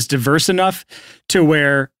mastermind group that's diverse enough to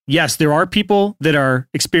where, yes, there are people that are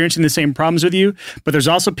experiencing the same problems with you, but there's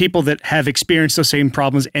also people that have experienced those same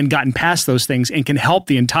problems and gotten past those things and can help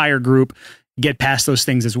the entire group get past those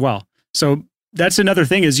things as well. So that's another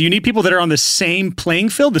thing, is you need people that are on the same playing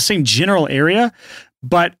field, the same general area,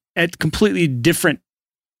 but at completely different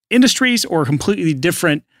industries or completely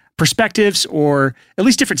different perspectives, or at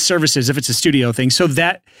least different services if it's a studio thing, so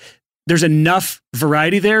that there's enough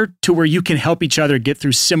variety there to where you can help each other get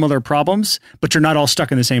through similar problems, but you're not all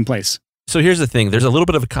stuck in the same place. So here's the thing. There's a little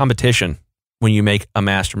bit of a competition when you make a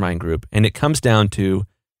mastermind group, and it comes down to,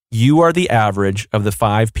 you are the average of the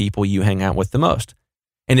 5 people you hang out with the most.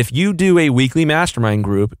 And if you do a weekly mastermind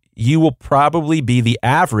group, you will probably be the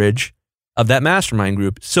average of that mastermind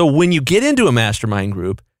group. So when you get into a mastermind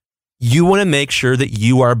group, you want to make sure that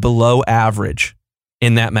you are below average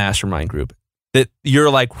in that mastermind group. That you're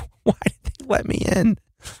like, why did they let me in?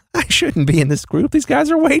 I shouldn't be in this group. These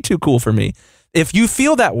guys are way too cool for me. If you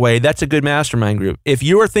feel that way, that's a good mastermind group. If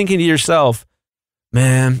you are thinking to yourself,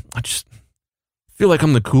 man, I just feel like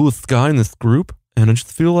I'm the coolest guy in this group, and I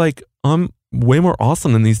just feel like I'm way more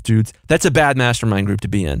awesome than these dudes, that's a bad mastermind group to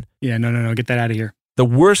be in. Yeah, no, get that out of here. The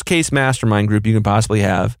worst case mastermind group you can possibly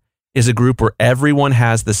have is a group where everyone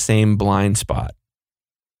has the same blind spot.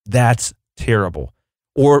 That's terrible.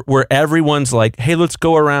 Or where everyone's like, hey, let's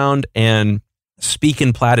go around and speak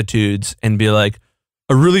in platitudes and be like,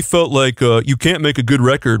 I really felt like you can't make a good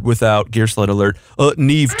record without Gear Sled Alert.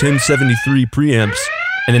 Neve 1073 preamps.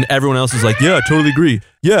 And then everyone else is like, yeah, I totally agree.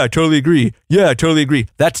 Yeah, I totally agree. Yeah, I totally agree.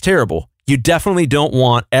 That's terrible. You definitely don't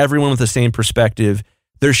want everyone with the same perspective.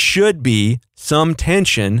 There should be some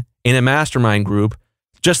tension in a mastermind group,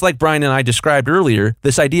 just like Brian and I described earlier,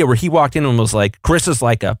 this idea where he walked in and was like, Chris is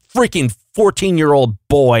like a freaking 14-year-old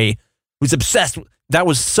boy who's obsessed. That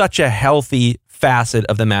was such a healthy facet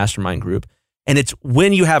of the mastermind group. And it's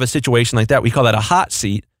when you have a situation like that, we call that a hot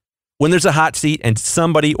seat. When there's a hot seat and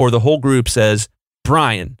somebody or the whole group says,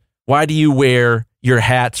 Brian, why do you wear your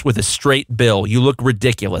hats with a straight bill? You look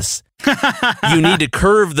ridiculous. You need to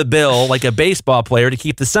curve the bill like a baseball player to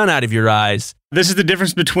keep the sun out of your eyes. This is the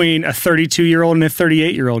difference between a 32-year-old and a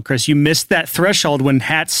 38-year-old, Chris. You missed that threshold when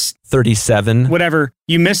hats... 37. Whatever.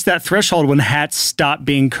 You missed that threshold when hats stopped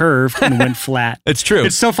being curved and went flat. It's true.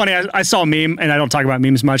 It's so funny. I saw a meme, and I don't talk about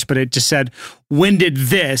memes much, but it just said, when did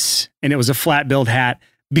this, and it was a flat-billed hat,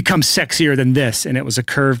 become sexier than this? And it was a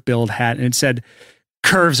curved-billed hat, and it said,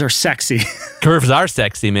 curves are sexy. Curves are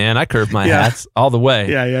sexy, man. I curve my hats all the way.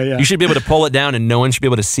 Yeah. You should be able to pull it down and no one should be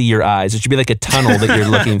able to see your eyes. It should be like a tunnel that you're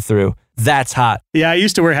looking through. That's hot. Yeah, I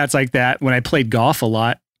used to wear hats like that when I played golf a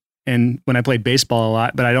lot and when I played baseball a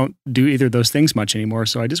lot, but I don't do either of those things much anymore,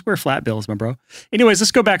 so I just wear flat bills, my bro. Anyways,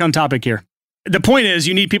 let's go back on topic here. The point is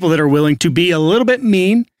you need people that are willing to be a little bit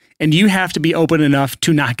mean, and you have to be open enough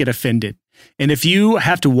to not get offended. And if you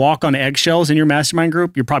have to walk on eggshells in your mastermind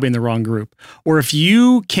group, you're probably in the wrong group. Or if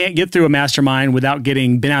you can't get through a mastermind without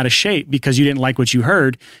getting bent out of shape because you didn't like what you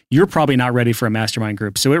heard, you're probably not ready for a mastermind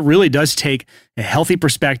group. So it really does take a healthy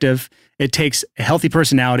perspective. It takes a healthy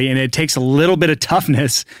personality, and it takes a little bit of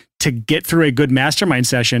toughness to get through a good mastermind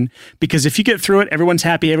session. Because if you get through it, everyone's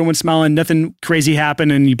happy, everyone's smiling, nothing crazy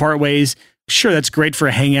happened, and you part ways. Sure, that's great for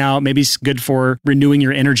a hangout. Maybe it's good for renewing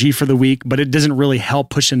your energy for the week, but it doesn't really help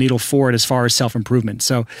push the needle forward as far as self-improvement.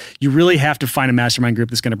 So you really have to find a mastermind group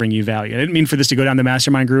that's going to bring you value. I didn't mean for this to go down the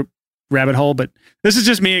mastermind group rabbit hole, but this is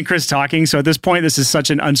just me and Chris talking. So at this point, this is such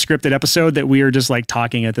an unscripted episode that we are just like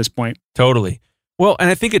talking at this point. Totally. Well, and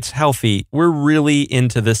I think it's healthy. We're really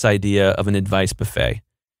into this idea of an advice buffet.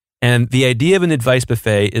 And the idea of an advice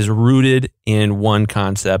buffet is rooted in one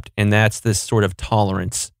concept, and that's this sort of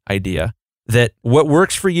tolerance idea. That what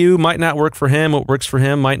works for you might not work for him, what works for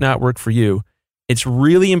him might not work for you. It's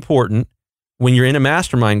really important when you're in a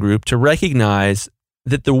mastermind group to recognize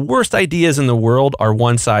that the worst ideas in the world are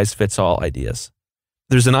one-size-fits-all ideas.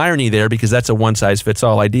 There's an irony there because that's a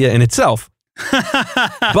one-size-fits-all idea in itself.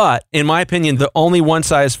 But in my opinion, the only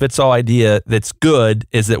one-size-fits-all idea that's good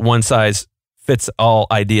is that one-size-fits-all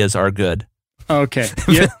ideas are good. Okay.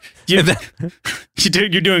 You're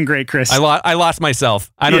doing great, Chris. I lost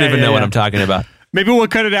myself. I don't even know what I'm talking about. Maybe we'll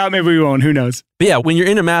cut it out. Maybe we won't. Who knows? But yeah, when you're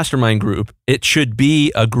in a mastermind group, it should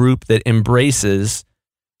be a group that embraces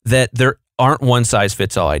that there aren't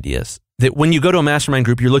one-size-fits-all ideas. That when you go to a mastermind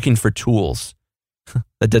group, you're looking for tools.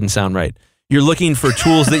 That didn't sound right. You're looking for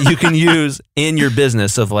tools that you can use in your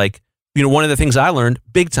business of like, one of the things I learned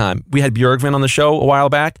big time. We had Björgvin on the show a while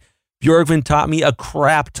back. Björgvin taught me a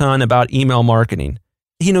crap ton about email marketing.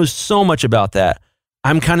 He knows so much about that.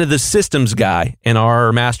 I'm kind of the systems guy in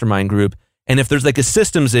our mastermind group. And if there's like a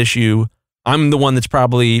systems issue, I'm the one that's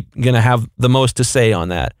probably going to have the most to say on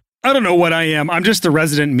that. I don't know what I am. I'm just the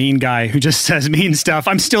resident mean guy who just says mean stuff.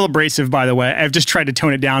 I'm still abrasive, by the way. I've just tried to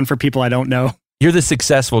tone it down for people I don't know. You're the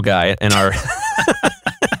successful guy in our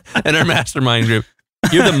in our mastermind group.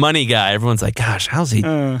 You're the money guy. Everyone's like, gosh, how does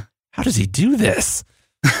he do this?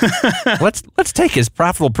 Let's take his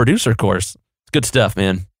profitable producer course. It's good stuff,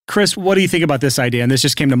 man. Chris, what do you think about this idea? And this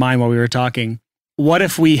just came to mind while we were talking. What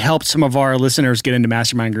if we helped some of our listeners get into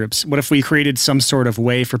mastermind groups? What if we created some sort of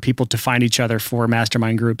way for people to find each other for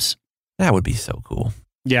mastermind groups? That would be so cool.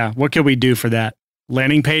 Yeah. What could we do for that?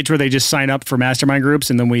 Landing page where they just sign up for mastermind groups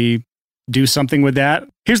and then we do something with that.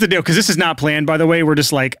 Here's the deal, because this is not planned, by the way. We're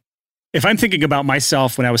just like, if I'm thinking about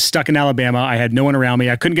myself when I was stuck in Alabama, I had no one around me.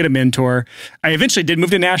 I couldn't get a mentor. I eventually did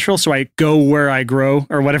move to Nashville, so I go where I grow,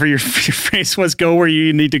 or whatever your phrase was, go where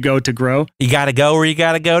you need to go to grow. You got to go where you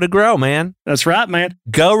got to go to grow, man. That's right, man.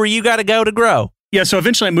 Go where you got to go to grow. Yeah, so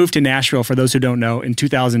eventually I moved to Nashville, for those who don't know, in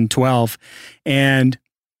 2012. And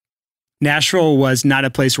Nashville was not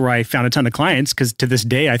a place where I found a ton of clients, because to this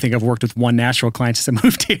day, I think I've worked with one Nashville client since I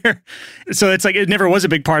moved here. So it's like, it never was a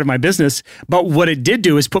big part of my business. But what it did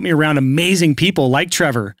do is put me around amazing people like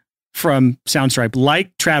Trevor from Soundstripe,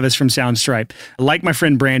 like Travis from Soundstripe, like my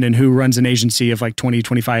friend Brandon, who runs an agency of like 20,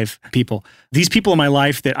 25 people. These people in my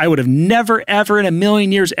life that I would have never, ever in a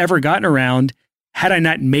million years ever gotten around had I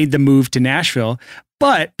not made the move to Nashville.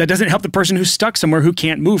 But that doesn't help the person who's stuck somewhere who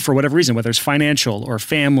can't move for whatever reason, whether it's financial or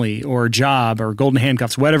family or job or golden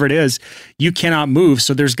handcuffs, whatever it is, you cannot move.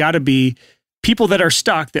 So there's got to be people that are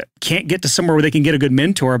stuck that can't get to somewhere where they can get a good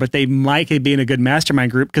mentor, but they might be in a good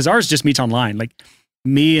mastermind group, because ours just meets online. Like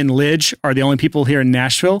me and Lidge are the only people here in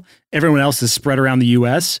Nashville. Everyone else is spread around the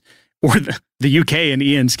US or the UK in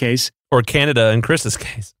Ian's case. Or Canada in Chris's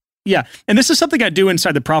case. Yeah. And this is something I do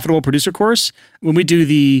inside the Profitable Producer course. When we do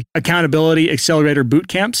the Accountability Accelerator boot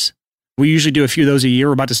camps, we usually do a few of those a year.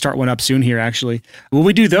 We're about to start one up soon here, actually. When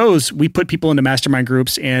we do those, we put people into mastermind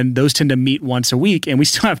groups, and those tend to meet once a week. And we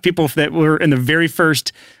still have people that were in the very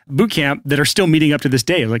first boot camp that are still meeting up to this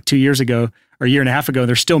day, like 2 years ago or a year and a half ago.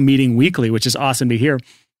 They're still meeting weekly, which is awesome to hear.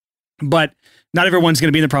 But not everyone's going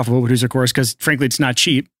to be in the Profitable Producer course, because frankly, it's not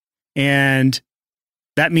cheap. And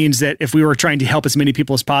that means that if we were trying to help as many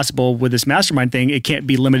people as possible with this mastermind thing, it can't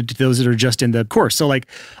be limited to those that are just in the course. So like,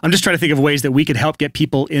 I'm just trying to think of ways that we could help get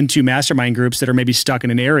people into mastermind groups that are maybe stuck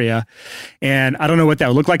in an area. And I don't know what that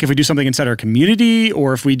would look like if we do something inside our community,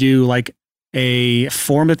 or if we do like a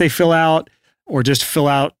form that they fill out, or just fill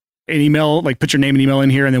out an email, like put your name and email in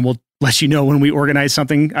here, and then we'll let you know when we organize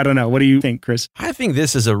something. I don't know. What do you think, Chris? I think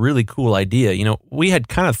this is a really cool idea. You know, we had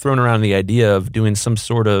kind of thrown around the idea of doing some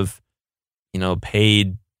sort of, you know,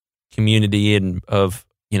 paid community and of,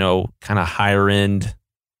 you know, kind of higher end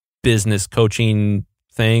business coaching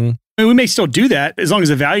thing. I mean, we may still do that as long as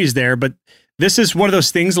the value's there, but this is one of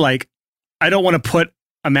those things like, I don't want to put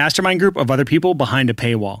a mastermind group of other people behind a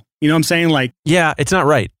paywall. You know what I'm saying? Like, yeah, it's not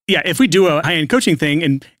right. Yeah, if we do a high-end coaching thing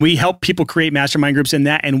and we help people create mastermind groups in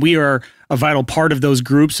that, and we are a vital part of those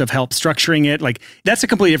groups of help structuring it, like that's a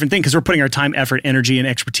completely different thing, because we're putting our time, effort, energy, and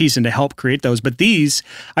expertise in to help create those. But these,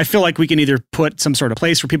 I feel like we can either put some sort of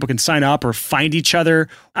place where people can sign up or find each other.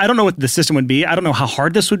 I don't know what the system would be. I don't know how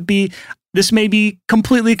hard this would be. This may be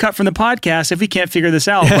completely cut from the podcast if we can't figure this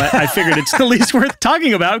out, but I figured it's at least worth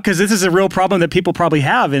talking about, because this is a real problem that people probably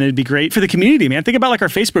have, and it'd be great for the community, man. Think about like our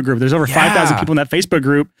Facebook group. There's over 5,000 people in that Facebook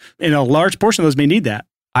group, and a large portion of those may need that.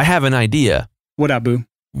 I have an idea. What up, Boo?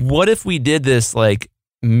 What if we did this like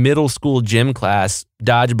middle school gym class,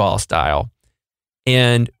 dodgeball style,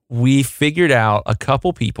 and we figured out a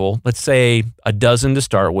couple people, let's say a dozen to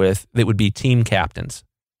start with, that would be team captains.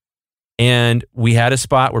 And we had a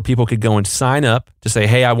spot where people could go and sign up to say,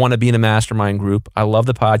 hey, I want to be in a mastermind group. I love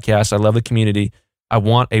the podcast. I love the community. I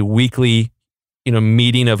want a weekly, you know,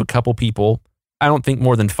 meeting of a couple people. I don't think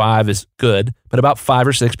more than 5 is good, but about 5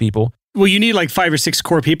 or 6 people. Well, you need like 5 or 6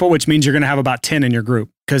 core people, which means you're going to have about 10 in your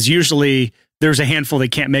group, because usually there's a handful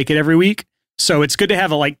that can't make it every week. So it's good to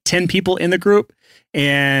have like 10 people in the group,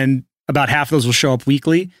 and about half of those will show up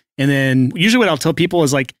weekly. And then usually what I'll tell people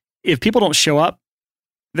is like, if people don't show up,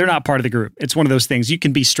 they're not part of the group. It's one of those things. You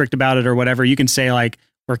can be strict about it or whatever. You can say like,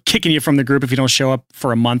 we're kicking you from the group if you don't show up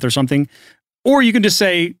for a month or something. Or you can just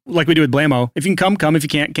say, like we do with Blamo, if you can come. If you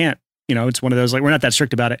can't, can't. You know, it's one of those, like, we're not that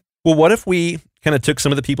strict about it. Well, what if we kind of took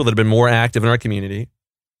some of the people that have been more active in our community,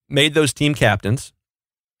 made those team captains,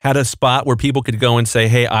 had a spot where people could go and say,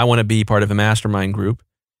 hey, I want to be part of a mastermind group.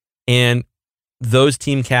 And those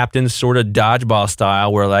team captains sort of dodgeball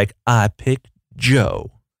style were like, I picked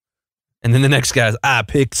Joe. And then the next guy's, I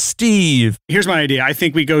picked Steve. Here's my idea. I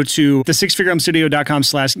think we go to the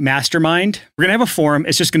sixfigurehomestudio.com/mastermind. We're going to have a forum.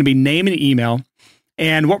 It's just going to be name and email.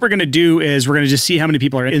 And what we're going to do is we're going to just see how many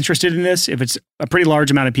people are interested in this. If it's a pretty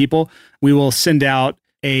large amount of people, we will send out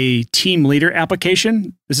a team leader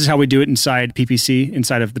application. This is how we do it inside PPC,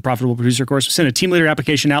 inside of the Profitable Producer course. We'll send a team leader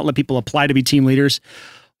application out, let people apply to be team leaders.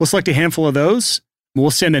 We'll select a handful of those.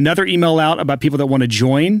 We'll send another email out about people that want to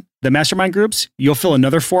join the mastermind groups. You'll fill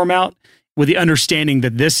another form out with the understanding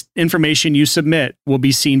that this information you submit will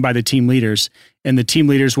be seen by the team leaders, and the team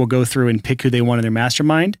leaders will go through and pick who they want in their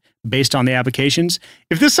mastermind based on the applications.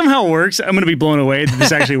 If this somehow works, I'm going to be blown away that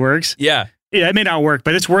this actually works. Yeah. Yeah, it may not work,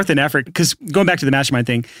 but it's worth an effort, because going back to the mastermind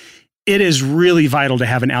thing, it is really vital to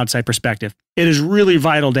have an outside perspective. It is really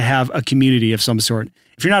vital to have a community of some sort.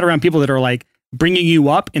 If you're not around people that are like bringing you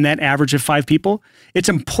up in that average of 5 people, it's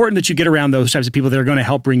important that you get around those types of people that are going to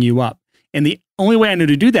help bring you up. And the only way I know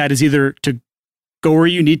to do that is either to go where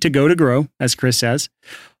you need to go to grow, as Chris says.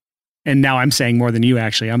 And now I'm saying more than you,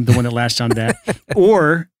 actually. I'm the one that latched onto that.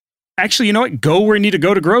 Or actually, you know what? Go where you need to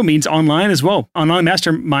go to grow means online as well. Online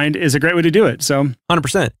mastermind is a great way to do it. So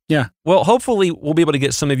 100%. Yeah. Well, hopefully we'll be able to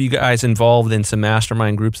get some of you guys involved in some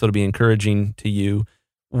mastermind groups that'll be encouraging to you.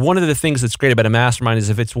 One of the things that's great about a mastermind is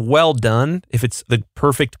if it's well done, if it's the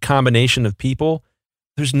perfect combination of people,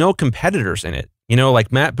 there's no competitors in it. You know,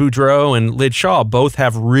 like Matt Boudreau and Lyd Shaw both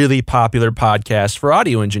have really popular podcasts for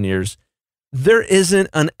audio engineers. There isn't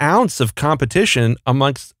an ounce of competition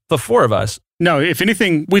amongst the 4 of us. No, if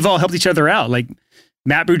anything, we've all helped each other out. Like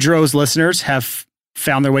Matt Boudreau's listeners have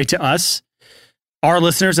found their way to us. Our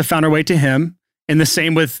listeners have found their way to him. And the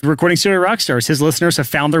same with Recording Studio Rockstars. His listeners have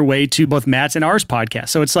found their way to both Matt's and ours podcast.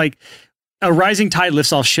 So it's like a rising tide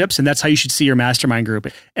lifts all ships, and that's how you should see your mastermind group.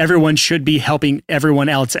 Everyone should be helping everyone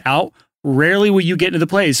else out. Rarely will you get into the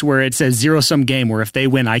place where it's a zero-sum game where if they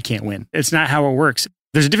win, I can't win. It's not how it works.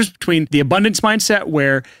 There's a difference between the abundance mindset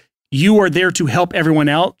where you are there to help everyone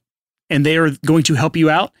out and they are going to help you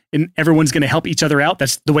out and everyone's going to help each other out.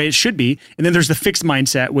 That's the way it should be. And then there's the fixed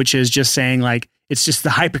mindset, which is just saying like, it's just the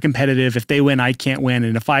hyper competitive. If they win, I can't win.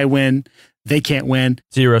 And if I win, they can't win.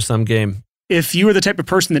 Zero-sum game. If you are the type of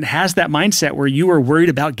person that has that mindset where you are worried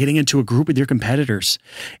about getting into a group with your competitors,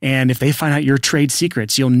 and if they find out your trade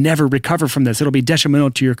secrets, you'll never recover from this. It'll be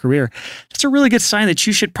detrimental to your career. That's a really good sign that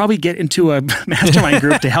you should probably get into a mastermind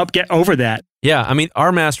group to help get over that. Yeah, I mean,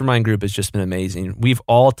 our mastermind group has just been amazing. We've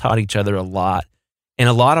all taught each other a lot, and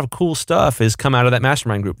a lot of cool stuff has come out of that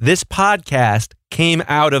mastermind group. This podcast came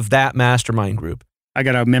out of that mastermind group. I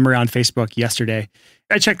got a memory on Facebook yesterday.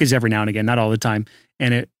 I check these every now and again, not all the time.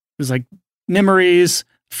 And it was like, memories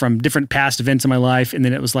from different past events in my life. And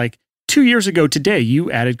then it was like 2 years ago today,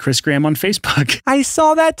 you added Chris Graham on Facebook. I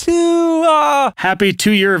saw that too. Happy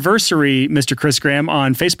 2-year anniversary, Mr. Chris Graham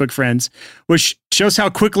on Facebook Friends, which shows how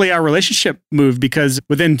quickly our relationship moved because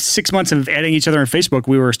within 6 months of adding each other on Facebook,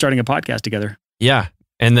 we were starting a podcast together. Yeah.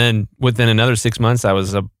 And then within another 6 months, I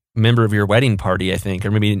was a member of your wedding party, I think,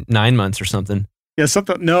 or maybe 9 months or something. Yeah,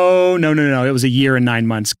 something. No. It was a year and 9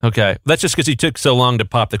 months. Okay. That's just because you took so long to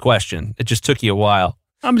pop the question. It just took you a while.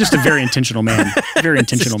 I'm just a very intentional man. Very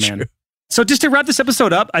intentional man. True. So just to wrap this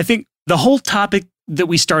episode up, I think the whole topic that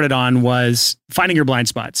we started on was finding your blind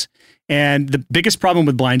spots. And the biggest problem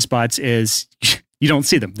with blind spots is you don't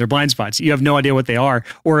see them. They're blind spots. You have no idea what they are.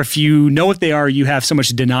 Or if you know what they are, you have so much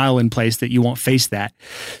denial in place that you won't face that.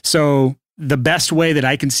 So the best way that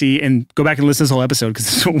I can see, and go back and listen to this whole episode because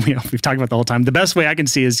this is what we've talked about the whole time. The best way I can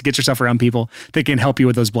see is get yourself around people that can help you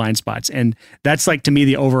with those blind spots. And that's like, to me,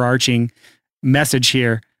 the overarching message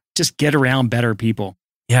here. Just get around better people.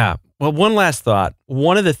 Yeah. Well, one last thought.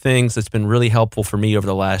 One of the things that's been really helpful for me over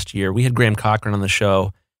the last year, we had Graham Cochran on the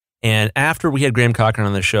show. And after we had Graham Cochran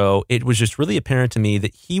on the show, it was just really apparent to me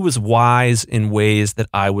that he was wise in ways that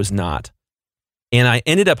I was not. And I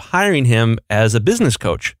ended up hiring him as a business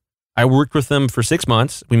coach. I worked with him for 6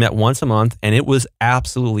 months. We met once a month, and it was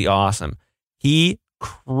absolutely awesome. He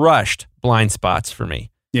crushed blind spots for me.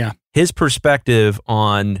 Yeah. His perspective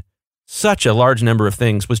on such a large number of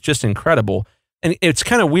things was just incredible. And it's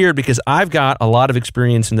kind of weird because I've got a lot of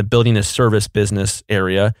experience in the building a service business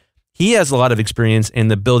area. He has a lot of experience in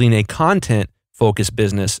the building a content-focused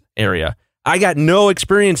business area. I got no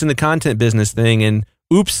experience in the content business thing, and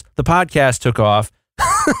oops, the podcast took off.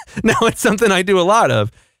 Now it's something I do a lot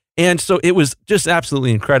of. And so it was just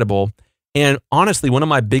absolutely incredible. And honestly, one of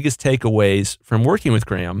my biggest takeaways from working with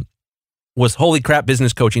Graham was, holy crap,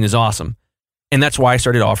 business coaching is awesome. And that's why I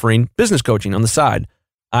started offering business coaching on the side.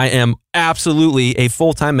 I am absolutely a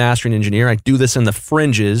full-time mastering engineer. I do this in the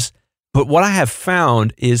fringes. But what I have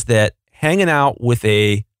found is that hanging out with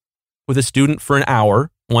a student for an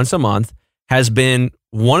hour once a month has been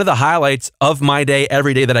one of the highlights of my day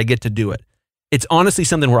every day that I get to do it. It's honestly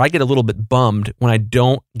something where I get a little bit bummed when I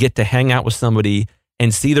don't get to hang out with somebody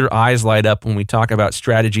and see their eyes light up when we talk about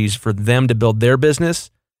strategies for them to build their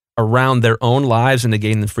business around their own lives and to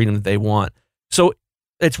gain the freedom that they want. So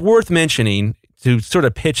it's worth mentioning to sort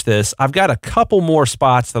of pitch this. I've got a couple more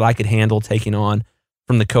spots that I could handle taking on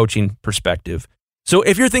from the coaching perspective. So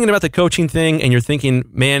if you're thinking about the coaching thing and you're thinking,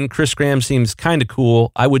 man, Chris Graham seems kind of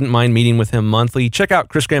cool, I wouldn't mind meeting with him monthly, check out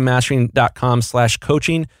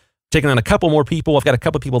chrisgrahammastering.com/coaching. Taking on a couple more people. I've got a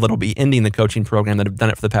couple people that'll be ending the coaching program that have done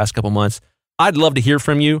it for the past couple months. I'd love to hear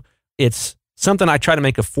from you. It's something I try to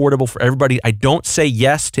make affordable for everybody. I don't say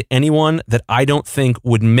yes to anyone that I don't think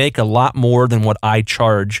would make a lot more than what I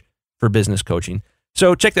charge for business coaching.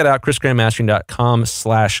 So check that out,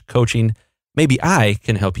 chrisgrandmastering.com/coaching. Maybe I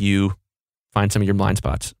can help you find some of your blind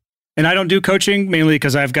spots. And I don't do coaching mainly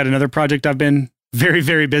because I've got another project I've been very,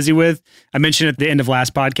 very busy with. I mentioned at the end of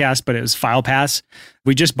last podcast, but it was FilePass.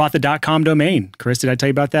 We just bought the .com domain. Chris, did I tell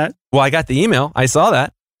you about that? Well, I got the email. I saw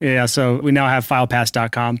that. Yeah, so we now have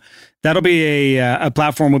filepass.com. That'll be a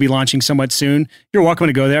platform we'll be launching somewhat soon. You're welcome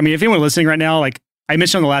to go there. I mean, if anyone listening right now, like I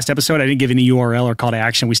mentioned on the last episode, I didn't give any URL or call to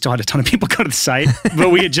action. We still had a ton of people go to the site, but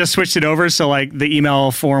we had just switched it over. So like the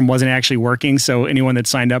email form wasn't actually working. So anyone that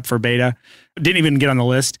signed up for beta didn't even get on the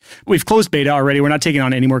list. We've closed beta already. We're not taking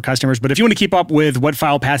on any more customers. But if you want to keep up with what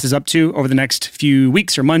FilePass is up to over the next few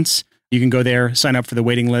weeks or months, you can go there, sign up for the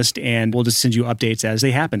waiting list, and we'll just send you updates as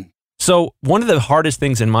they happen. So one of the hardest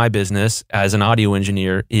things in my business as an audio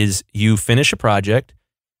engineer is you finish a project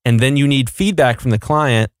and then you need feedback from the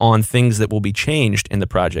client on things that will be changed in the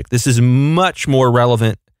project. This is much more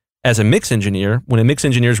relevant as a mix engineer. When a mix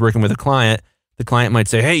engineer is working with a client, the client might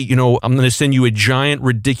say, hey, I'm going to send you a giant,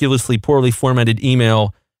 ridiculously poorly formatted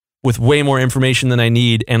email with way more information than I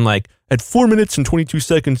need. And like at 4 minutes and 22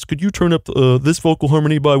 seconds, could you turn up this vocal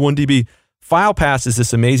harmony by 1 dB? FilePass is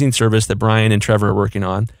this amazing service that Brian and Trevor are working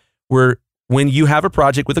on, where when you have a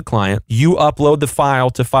project with a client, you upload the file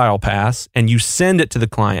to FilePass and you send it to the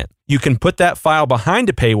client. You can put that file behind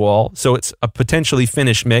a paywall, so it's a potentially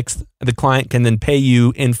finished mix. The client can then pay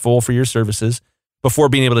you in full for your services before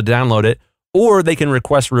being able to download it, or they can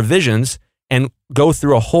request revisions and go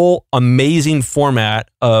through a whole amazing format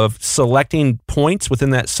of selecting points within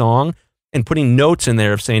that song and putting notes in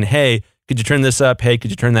there of saying, hey, could you turn this up? Hey,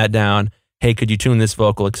 could you turn that down? Hey, could you tune this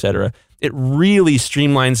vocal, etc. It really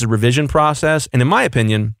streamlines the revision process. And in my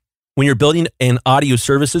opinion, when you're building an audio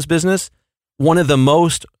services business, one of the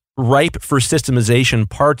most ripe for systemization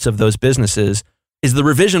parts of those businesses is the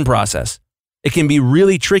revision process. It can be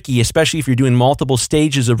really tricky, especially if you're doing multiple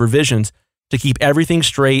stages of revisions, to keep everything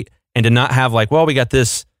straight and to not have like, well, we got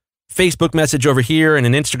this Facebook message over here and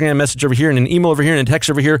an Instagram message over here and an email over here and a text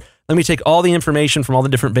over here. Let me take all the information from all the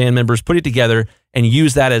different band members, put it together and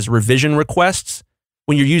use that as revision requests.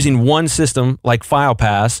 When you're using one system like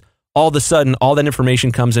FilePass, all of a sudden, all that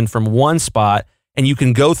information comes in from one spot and you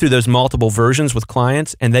can go through those multiple versions with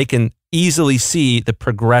clients and they can easily see the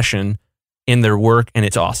progression in their work and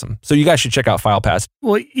it's awesome. So you guys should check out FilePass.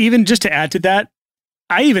 Well, even just to add to that,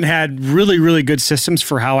 I even had really, really good systems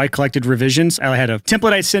for how I collected revisions. I had a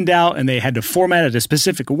template I'd send out and they had to format it a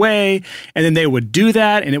specific way. And then they would do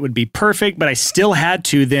that and it would be perfect. But I still had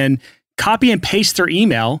to then copy and paste their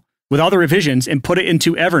email with all the revisions and put it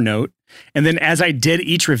into Evernote. And then as I did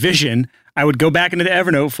each revision, I would go back into the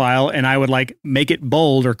Evernote file and I would like make it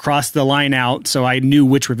bold or cross the line out so I knew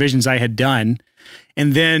which revisions I had done.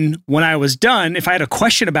 And then when I was done, if I had a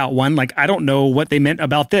question about one, like I don't know what they meant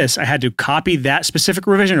about this, I had to copy that specific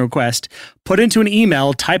revision request, put into an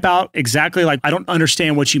email, type out exactly like, I don't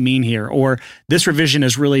understand what you mean here, or this revision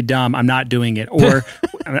is really dumb, I'm not doing it. Or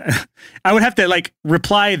I would have to like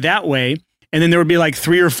reply that way. And then there would be like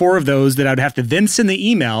 3 or 4 of those that I would have to then send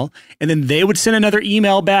the email, and then they would send another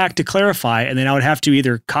email back to clarify. And then I would have to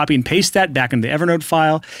either copy and paste that back into the Evernote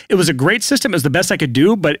file. It was a great system. It was the best I could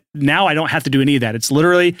do, but now I don't have to do any of that. It's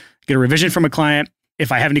literally get a revision from a client.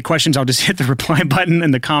 If I have any questions, I'll just hit the reply button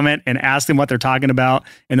in the comment and ask them what they're talking about.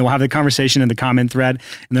 And then we'll have the conversation in the comment thread.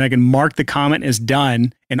 And then I can mark the comment as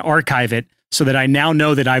done and archive it so that I now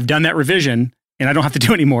know that I've done that revision and I don't have to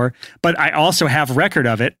do anymore. But I also have record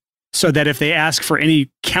of it, so that if they ask for any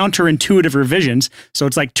counterintuitive revisions, so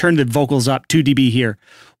it's like turn the vocals up 2 dB here.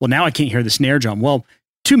 Well, now I can't hear the snare drum. Well,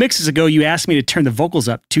 2 mixes ago, you asked me to turn the vocals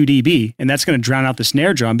up 2 dB, and that's going to drown out the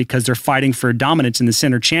snare drum because they're fighting for dominance in the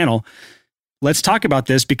center channel. Let's talk about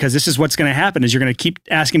this because this is what's going to happen is you're going to keep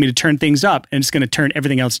asking me to turn things up and it's going to turn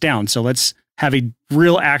everything else down. So let's have a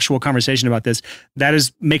real actual conversation about this. That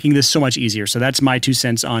is making this so much easier. So that's my 2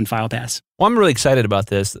 cents on FilePass. Well, I'm really excited about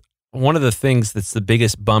this. One of the things that's the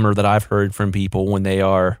biggest bummer that I've heard from people when they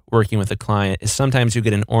are working with a client is sometimes you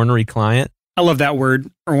get an ornery client. I love that word,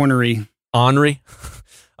 ornery. Ornery?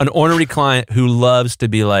 An ornery client who loves to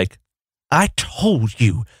be like, I told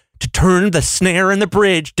you to turn the snare and the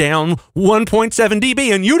bridge down 1.7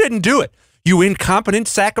 dB and you didn't do it. You incompetent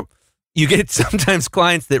sack of... You get sometimes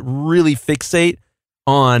clients that really fixate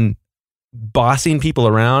on bossing people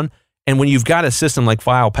around. And when you've got a system like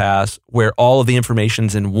FilePass where all of the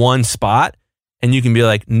information's in one spot and you can be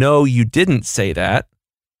like, no, you didn't say that.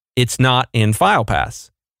 It's not in FilePass.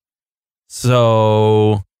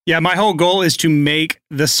 So Yeah, my whole goal is to make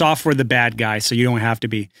the software the bad guy so you don't have to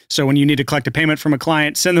be. So when you need to collect a payment from a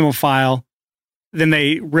client, send them a file, then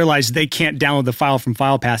they realize they can't download the file from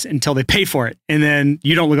FilePass until they pay for it. And then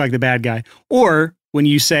you don't look like the bad guy. Or when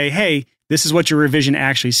you say, hey, this is what your revision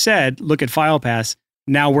actually said, look at FilePass.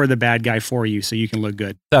 Now we're the bad guy for you so you can look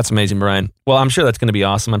good. That's amazing, Brian. Well, I'm sure that's going to be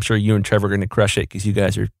awesome. I'm sure you and Trevor are going to crush it because you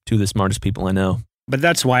guys are two of the smartest people I know. But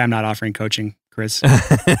that's why I'm not offering coaching, Chris.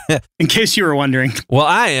 In case you were wondering. Well,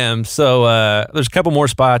 I am. So there's a couple more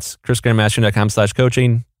spots.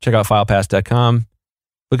 ChrisGrahamMastering.com/coaching. Check out FilePass.com.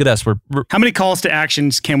 Look at us. We're How many calls to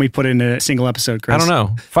actions can we put in a single episode, Chris? I don't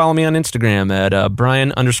know. Follow me on Instagram at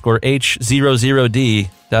Brian_H00D.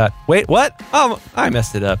 Wait, what? Oh, I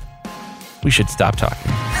messed it up. We should stop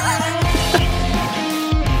talking.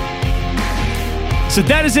 So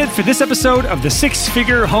that is it for this episode of the Six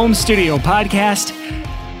Figure Home Studio Podcast.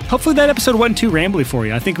 Hopefully that episode wasn't too rambly for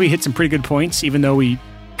you. I think we hit some pretty good points, even though we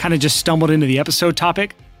kind of just stumbled into the episode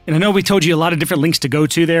topic. And I know we told you a lot of different links to go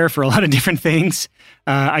to there for a lot of different things.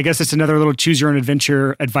 I guess it's another little choose your own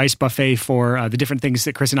adventure advice buffet for the different things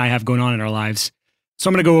that Chris and I have going on in our lives. So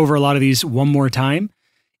I'm going to go over a lot of these one more time.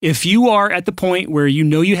 If you are at the point where you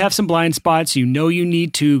know you have some blind spots, you know you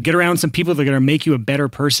need to get around some people that are going to make you a better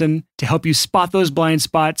person to help you spot those blind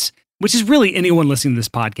spots, which is really anyone listening to this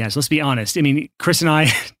podcast. Let's be honest. I mean, Chris and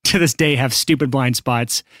I to this day have stupid blind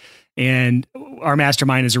spots, and our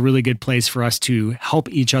mastermind is a really good place for us to help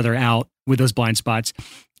each other out with those blind spots.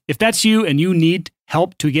 If that's you and you need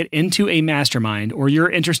help to get into a mastermind, or you're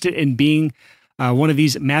interested in being one of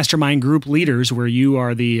these mastermind group leaders where you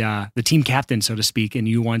are the team captain, so to speak, and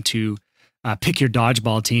you want to pick your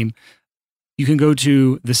dodgeball team, you can go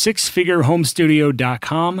to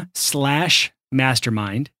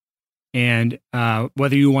thesixfigurehomestudio.com/mastermind. And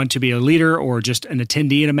whether you want to be a leader or just an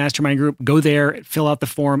attendee in a mastermind group, go there, fill out the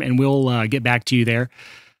form, and we'll get back to you there.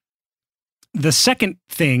 The second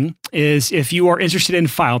thing is if you are interested in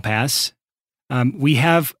FilePass, we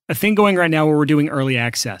have a thing going right now where we're doing early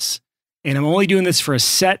access. And I'm only doing this for a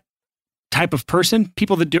set type of person,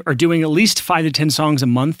 people that are doing at least 5 to 10 songs a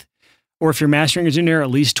month, or if you're mastering engineer,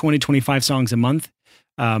 at least 20, 25 songs a month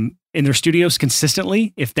in their studios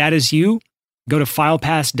consistently. If that is you, go to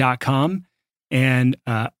filepass.com and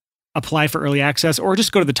apply for early access, or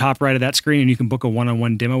just go to the top right of that screen and you can book a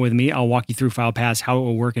one-on-one demo with me. I'll walk you through FilePass, how it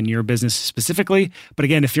will work in your business specifically. But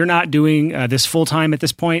again, if you're not doing this full-time at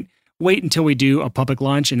this point, wait until we do a public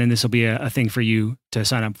launch, and then this will be a thing for you to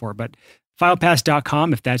sign up for. But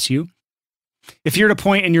filepass.com if that's you. If you're at a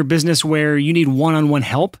point in your business where you need one-on-one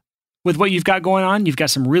help with what you've got going on, you've got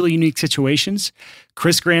some really unique situations.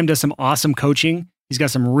 Chris Graham does some awesome coaching. He's got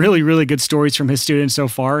some really, really good stories from his students so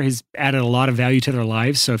far. He's added a lot of value to their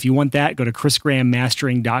lives. So if you want that, go to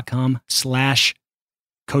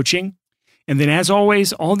chrisgrahammastering.com/coaching. And then as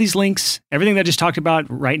always, all these links, everything that I just talked about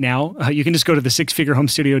right now, you can just go to the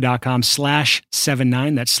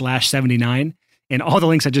sixfigurehomestudio.com/79. That's /79. And all the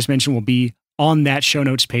links I just mentioned will be on that show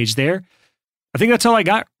notes page there. I think that's all I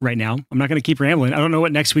got right now. I'm not going to keep rambling. I don't know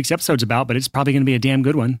what next week's episode's about, but it's probably going to be a damn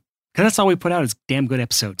good one. Because that's all we put out is damn good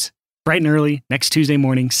episodes. Bright and early, next Tuesday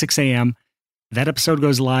morning, 6 a.m. That episode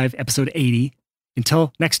goes live, episode 80.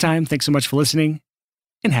 Until next time, thanks so much for listening,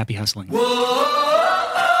 and happy hustling. Whoa!